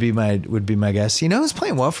 Would be my guess. You know who's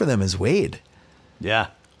playing well for them is Wade. Yeah,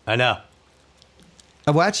 I know.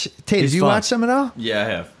 I watch Tate. He's Have you fun. watched them at all? Yeah, I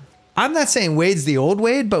have. I'm not saying Wade's the old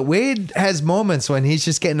Wade, but Wade has moments when he's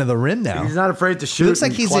just getting to the rim now. He's not afraid to shoot. looks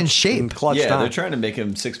like and he's in clutch- shape. and clutch Yeah, time. they're trying to make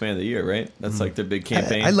him 6 man of the year, right? That's like their big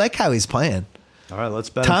campaign. I like how he's playing. All right, let's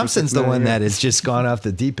bet. him for Thompson's 6 the million one a year. that has just gone off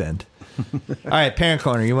the deep end. All right, Parent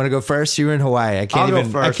Corner. You want to go first? You were in Hawaii. I can't I'll go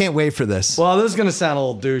I first. can't wait for this. Well, this is going to sound a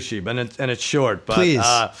little douchey, but it's short. But, Please.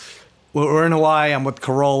 We're in Hawaii. I'm with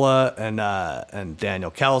Corolla and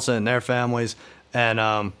Daniel Kellison and their families.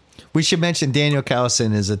 And We should mention Daniel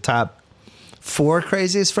Callison is a top 4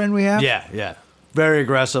 craziest friend we have. yeah. Very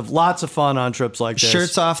aggressive. Lots of fun on trips like this.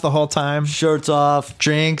 Shirts off the whole time. Shirts off.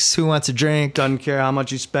 Drinks. Who wants a drink? Doesn't care how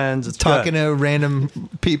much he spends. It's Talking good. to random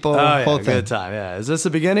people. Oh, yeah, whole thing. good time. Yeah. Is this the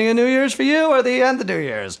beginning of New Year's for you or the end of New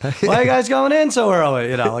Year's? Why are you guys going in so early?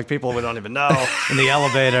 You know, like people we don't even know in the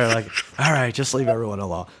elevator. Like, all right, just leave everyone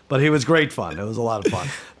alone. But he was great fun. It was a lot of fun.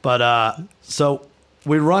 But so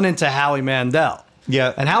we run into Howie Mandel.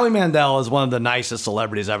 Yeah. And Howie Mandel is one of the nicest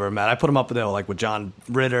celebrities I've ever met. I put him up there like with John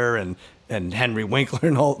Ritter and Henry Winkler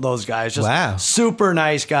and all those guys. Just Wow. super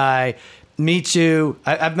nice guy. Meets you.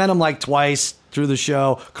 I've met him like twice through the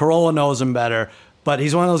show. Corolla knows him better. But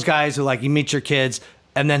he's one of those guys who like you meet your kids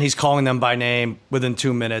and then he's calling them by name within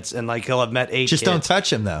 2 minutes and like he'll have met 8 Just kids. don't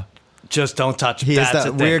touch him, though. Just don't touch him. He has That's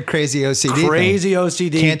that the thing. weird, crazy OCD. Crazy thing.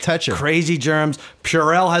 OCD. Can't touch him. Crazy germs.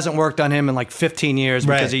 Purell hasn't worked on him in like 15 years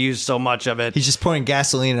because Right. he used so much of it. He's just pouring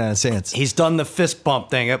gasoline on his hands. He's done the fist bump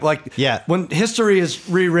thing. Like, Yeah. when history is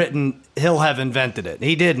rewritten, he'll have invented it.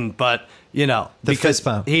 He didn't, but you know, The because fist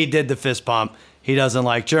bump. he did the fist bump. He doesn't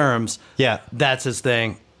like germs. Yeah. That's his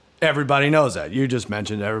thing. Everybody knows that. You just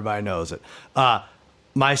mentioned everybody knows it.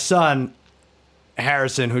 My son,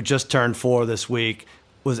 Harrison, who just turned 4 this week,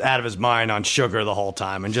 was out of his mind on sugar the whole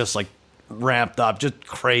time and just like ramped up, just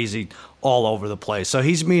crazy all over the place. So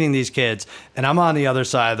he's meeting these kids, and I'm on the other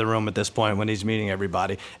side of the room at this point when he's meeting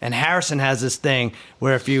everybody. And Harrison has this thing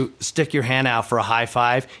where if you stick your hand out for a high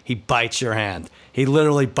five, he bites your hand. He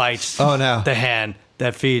literally bites Oh, no. the hand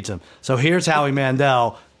that feeds him. So here's Howie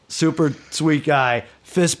Mandel, super sweet guy,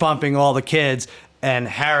 fist pumping all the kids, and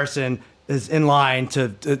Harrison is in line to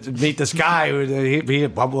meet this guy.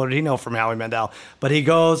 What did he know from Howie Mandel? But he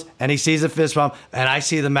goes and he sees a fist bump, and I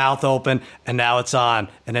see the mouth open, and now it's on,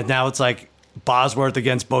 and then now it's like Bosworth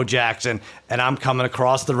against Bo Jackson, and I'm coming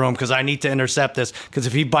across the room because I need to intercept this, because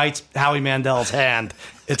if he bites Howie Mandel's hand,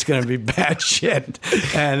 it's going to be bad shit.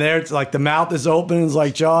 And there's like the mouth is open, it's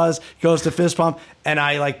like Jaws, goes to fist pump, and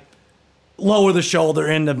I like lower the shoulder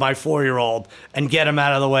into my 4-year-old and get him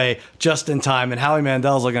out of the way just in time. And Howie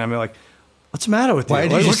Mandel's looking at me like, What's the matter with you? Why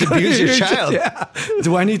did you just abuse your child? Yeah.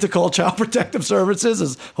 Do I need to call Child Protective Services?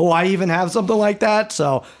 Does Hawaii even have something like that?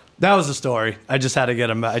 So that was the story. I just had to get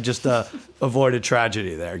him. I just avoided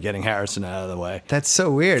tragedy there, getting Harrison out of the way. That's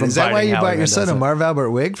so weird. Is that why you bought your son a Marv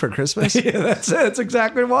Albert wig for Christmas? Yeah, that's it. That's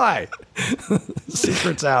exactly why.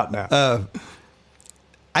 Secret's out now.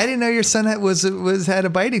 I didn't know your son had a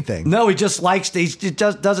biting thing. No, he just likes to, he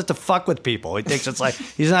just does it to fuck with people. He thinks it's like,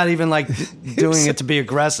 he's not even like doing it to be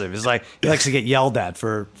aggressive. He's like, he likes to get yelled at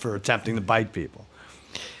for attempting to bite people.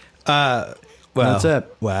 Well, that's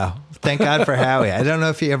it. Wow. Thank God for Howie. I don't know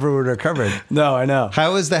if he ever would have recovered. No, I know.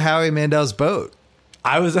 How was the Howie Mandel's boat?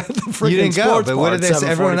 I was at the freaking You didn't go, sports but bar what did at they say?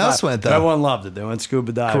 Everyone 7:45. else went, though. Everyone loved it. They went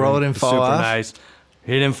scuba diving. Corolla didn't fall Super off? nice.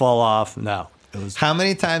 He didn't fall off. No. It was How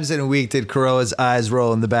many times in a week did Corolla's eyes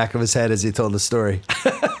roll in the back of his head as he told the story?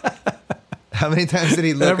 How many times did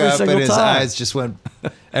he look Every up and single his time. eyes just went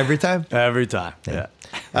every time? every time. Yeah.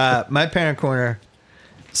 My parent corner,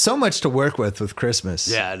 so much to work with Christmas.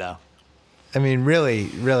 Yeah, I know. I mean, really,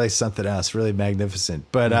 really something else, really magnificent.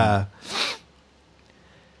 But,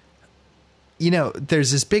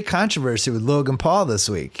 there's this big controversy with Logan Paul this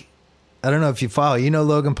week. I don't know if you follow. You know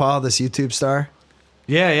Logan Paul, this YouTube star?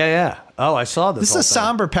 Yeah. Oh, I saw this. This is a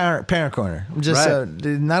somber parent corner. Just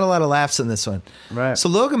not a lot of laughs in this one. Right. So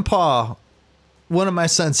Logan Paul, one of my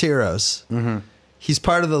son's heroes. Mm-hmm. He's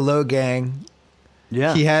part of the Low Gang.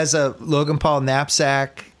 Yeah. He has a Logan Paul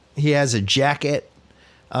knapsack. He has a jacket.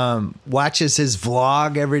 Watches his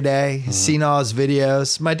vlog every day. He's seen all his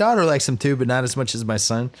videos. My daughter likes him too, but not as much as my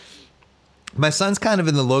son. My son's kind of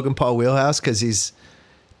in the Logan Paul wheelhouse because he's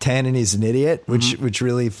 10 and he's an idiot, which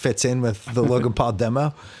really fits in with the Logan Paul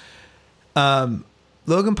demo.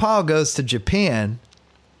 Logan Paul goes to Japan.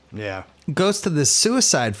 Yeah. Goes to this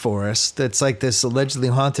suicide forest that's like this allegedly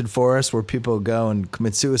haunted forest where people go and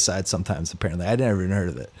commit suicide sometimes, apparently. I'd never even heard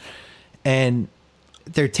of it. And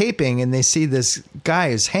they're taping and they see this guy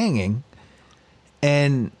is hanging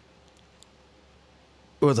and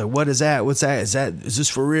it was like, what is that? What's that? Is this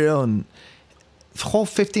for real? And the whole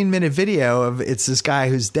 15-minute video of it's this guy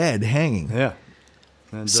who's dead hanging. Yeah.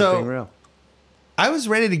 Ends So- up being real. I was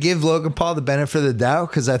ready to give Logan Paul the benefit of the doubt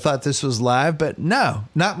because I thought this was live, but no,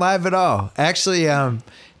 not live at all. Actually,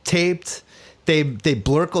 taped. They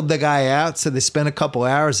blurkled the guy out, so they spent a couple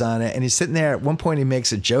hours on it, and he's sitting there. At one point, he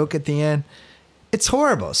makes a joke at the end. It's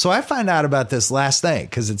horrible. So I find out about this last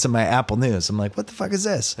night because it's in my Apple News. I'm like, what the fuck is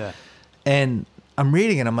this? Yeah. And I'm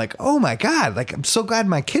reading it. I'm like, oh my God, like I'm so glad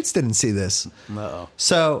my kids didn't see this. Uh-oh.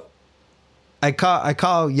 So I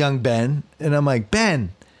call young Ben, and I'm like,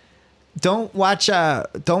 Ben, don't watch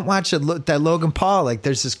that Logan Paul. Like,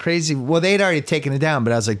 there's this crazy. Well, they'd already taken it down,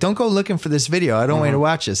 but I was like, don't go looking for this video. I don't want you to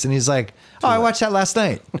watch this. And he's like, oh, I watched that last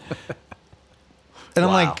night. And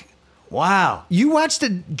I'm like, wow. you watched a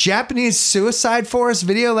Japanese suicide forest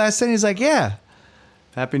video last night? He's like, yeah.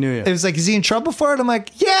 Happy New Year. It was like, is he in trouble for it? I'm like,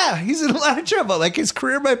 yeah, he's in a lot of trouble. Like, his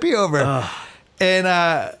career might be over.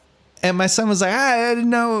 And my son was like, I didn't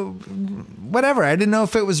know, whatever. I didn't know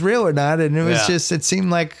if it was real or not. And it was just, it seemed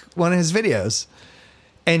like one of his videos.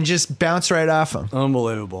 And just bounced right off him.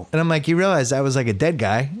 Unbelievable. And I'm like, you realize that was like a dead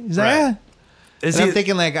guy? He's like, Right. yeah. I'm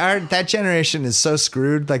thinking like, that generation is so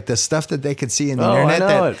screwed. Like the stuff that they could see in the internet, I know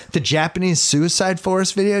that it. the Japanese suicide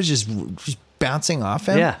forest videos just bouncing off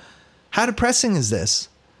him. Yeah. How depressing is this?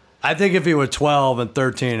 I think if he were 12 and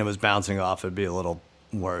 13 and was bouncing off, it'd be a little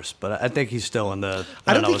worse. But I think he's still in the.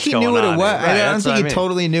 I don't think he knew what it was. I don't think he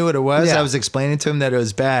totally knew what it was. Yeah. I was explaining to him that it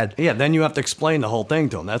was bad. Yeah, then you have to explain the whole thing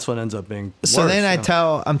to him. That's what ends up being worse. So then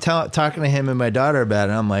I'm talking to him and my daughter about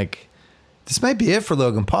it. And I'm like, this might be it for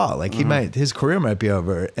Logan Paul. Like his career might be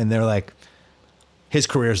over. And they're like, his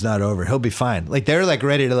career's not over. He'll be fine. Like they're like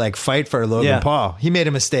ready to like fight for Logan Paul. He made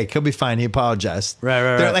a mistake. He'll be fine. He apologized.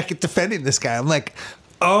 Right. They're like defending this guy. I'm like,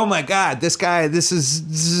 oh my God, this guy, this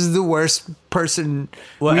is the worst person.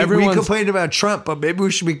 Well, we complained about Trump, but maybe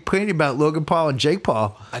we should be complaining about Logan Paul and Jake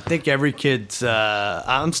Paul. I think every kid's.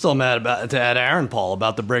 I'm still mad at Aaron Paul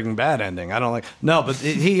about the Breaking Bad ending. I don't like. No, but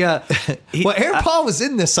he. Well, Aaron Paul was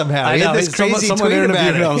in this somehow. I He know, had this crazy someone tweet about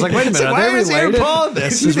interviewed it. him. I was like, wait a minute, So are why they is Aaron related? Paul in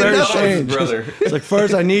this? He's He very didn't know. strange. Brother. It's like,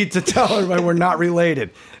 first I need to tell everybody we're not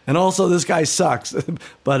related, and also this guy sucks.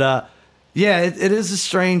 But yeah, it is a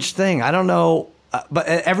strange thing. I don't know, but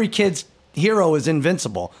every kid's hero is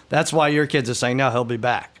invincible. That's why your kids are saying, no, he'll be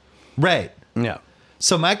back. Right. Yeah.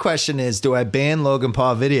 So my question is, do I ban Logan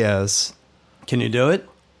Paul videos? Can you do it?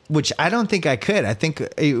 Which I don't think I could. I think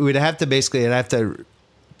it would have to basically, I'd have to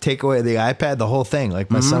take away the iPad, the whole thing. Like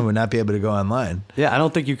my son would not be able to go online. Yeah, I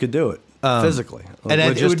don't think you could do it physically. And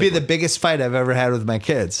it would be the logistically. biggest fight I've ever had with my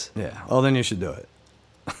kids. Yeah. Well, then you should do it.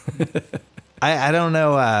 I don't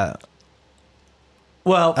know.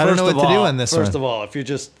 Well, I don't know first what of to do all- on this First one. of all, if you're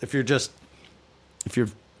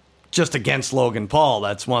just against Logan Paul,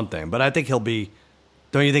 that's one thing. But I think he'll be.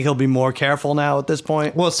 Don't you think he'll be more careful now at this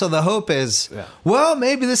point? Well, so the hope is, Yeah. well,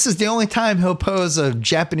 maybe this is the only time he'll pose a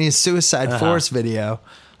Japanese suicide force video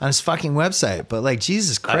on his fucking website. But like,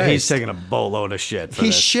 Jesus Christ, He's taking a boatload of shit. For He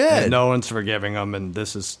this. should. And no one's forgiving him, and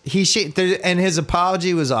this is. and his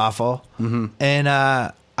apology was awful. Mm-hmm. And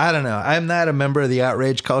I don't know. I'm not a member of the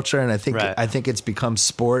outrage culture, and I think Right. it's become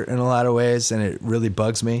sport in a lot of ways, and it really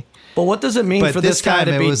bugs me. But what does it mean But for this this guy time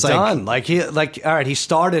to it be was like- done? All right, he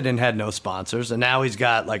started and had no sponsors, and now he's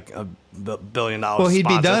got like $1 billion. Well, he'd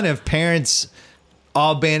be done if parents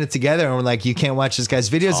all banded together and were like, you can't watch this guy's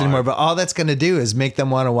videos anymore. But all that's going to do is make them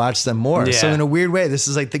want to watch them more. Yeah. So in a weird way, this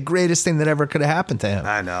is like the greatest thing that ever could have happened to him.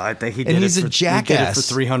 I know. I think he And did he's it a for, He did it jackass.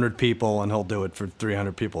 for 300 people, and he'll do it for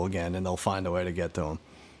 300 people again, and they'll find a way to get to him.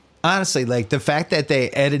 Honestly, like the fact that they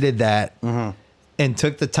edited that and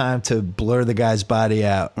took the time to blur the guy's body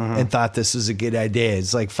out and thought this was a good idea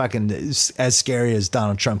is like fucking as scary as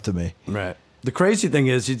Donald Trump to me. Right. The crazy thing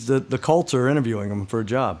is, the Colts are interviewing him for a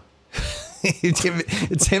job.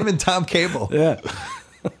 It's him and Tom Cable. Yeah.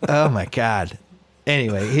 Oh my God.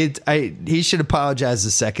 Anyway, he should apologize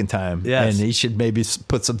the second time. Yes. And he should maybe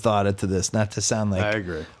put some thought into this, not to sound like I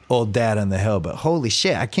agree. old dad on the hill, but holy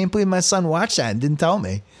shit, I can't believe my son watched that and didn't tell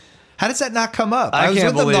me. How does that not come up? I was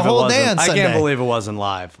can't with him believe the whole it day on wasn't. Sunday. I can't believe it wasn't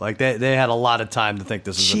live. Like they had a lot of time to think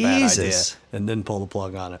this was a bad idea Jesus. and didn't pull the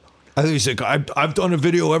plug on it. I think he's like, I've done a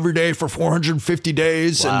video every day for 450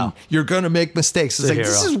 days, Wow. and you're going to make mistakes. It's The like,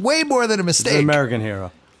 this hero. is way more than a He's an mistake. American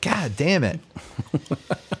hero. God damn it.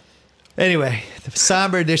 Anyway, the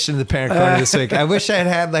somber edition of the Parent Corner this week. I wish I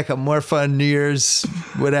had like a more fun New Year's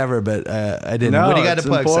whatever, but I didn't. No, What do you got to it's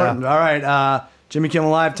plug, important. Sal? All right, Jimmy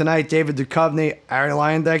Kimmel Live tonight. David Duchovny, Ari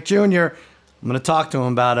Lyondike Jr. I'm going to talk to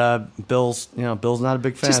him about Bill's. You know, Bill's not a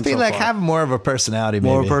big fan. Just be so like, far. have more of a personality,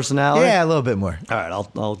 maybe. More personality? Yeah, a little bit more. All right,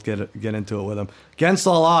 I'll get into it with him. Against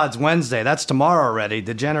All Odds Wednesday. That's tomorrow already.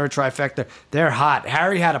 Degenerate trifecta. They're hot.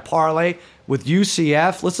 Harry had a parlay with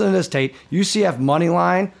UCF. Listen to this, Tate. UCF money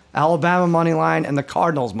line, Alabama money line, and the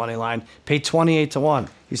Cardinals money line paid 28-1.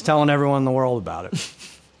 He's telling everyone in the world about it.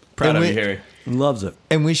 Proud And of we- you, Harry. He loves it.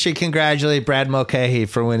 And we should congratulate Brad Mulcahy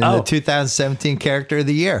for winning Oh. the 2017 Character of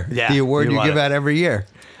the Year. Yeah, the award he you won give it. out every year.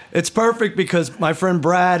 It's perfect because my friend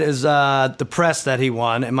Brad is depressed that he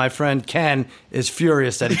won, and my friend Ken is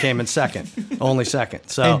furious that he came in second, only second.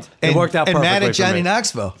 So it worked out perfectly And mad at for Johnny me.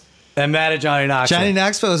 Knoxville. And mad at Johnny Knoxville. Johnny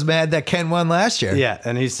Knoxville was mad that Ken won last year. Yeah,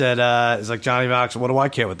 and he said, he's like, Johnny Knoxville, what do I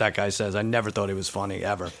care what that guy says? I never thought he was funny,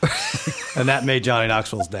 ever. And that made Johnny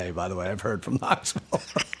Knoxville's day, by the way. I've heard from Knoxville.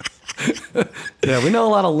 Yeah, we know a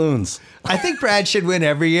lot of loons. I think Brad should win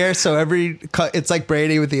every year. So it's like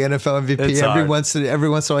Brady with the NFL MVP. It's Every hard. once in a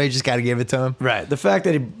while, you just got to give it to him. Right. The fact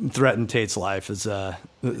that he threatened Tate's life is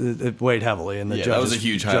it weighed heavily in the Yeah, judges. that was a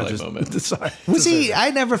huge highlight moment. Sorry. Was he? I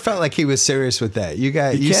never felt like he was serious with that. You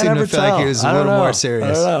can't seem to ever feel like he tell. was I a don't little know. more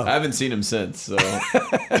serious. I don't know. I haven't seen him since, so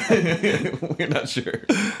we're not sure.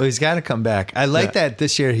 Well, he's got to come back. I like that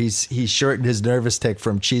this year he shortened his nervous tick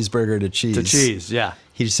from cheeseburger to cheese. To cheese, yeah.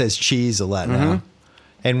 He just says cheese a lot now.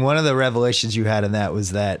 And one of the revelations you had in that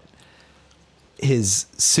was that his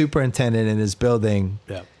superintendent in his building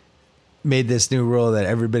Yeah. made this new rule that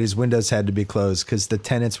everybody's windows had to be closed because the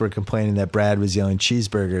tenants were complaining that Brad was yelling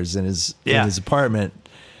cheeseburgers in his apartment.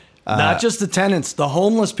 Not just the tenants, the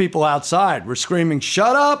homeless people outside were screaming,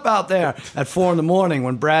 "Shut up!" out there at 4 a.m.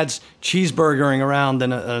 when Brad's cheeseburgering around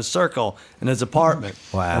in a circle in his apartment.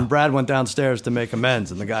 Wow. And Brad went downstairs to make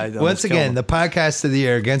amends, and the guy Once again, the podcast of the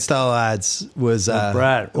year, Against All Odds, was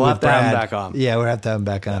Brad. We'll with have to have him Brad. back on. Yeah, we'll have to have him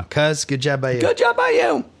back on. Cuz, good job by you. Good job by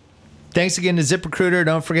you. Thanks again to ZipRecruiter.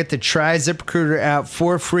 Don't forget to try ZipRecruiter out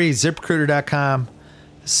for free.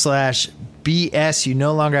 ZipRecruiter.com/BS. You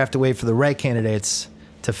no longer have to wait for the right candidates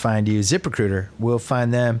to find you. ZipRecruiter will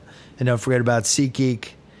find them. And don't forget about SeatGeek.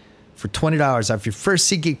 For $20 off your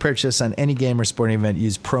first SeatGeek purchase on any game or sporting event,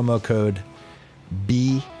 use promo code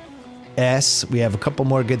BS. We have a couple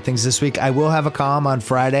more good things this week. I will have a column on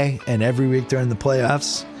Friday and every week during the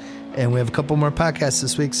playoffs. And we have a couple more podcasts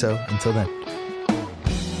this week. So until then.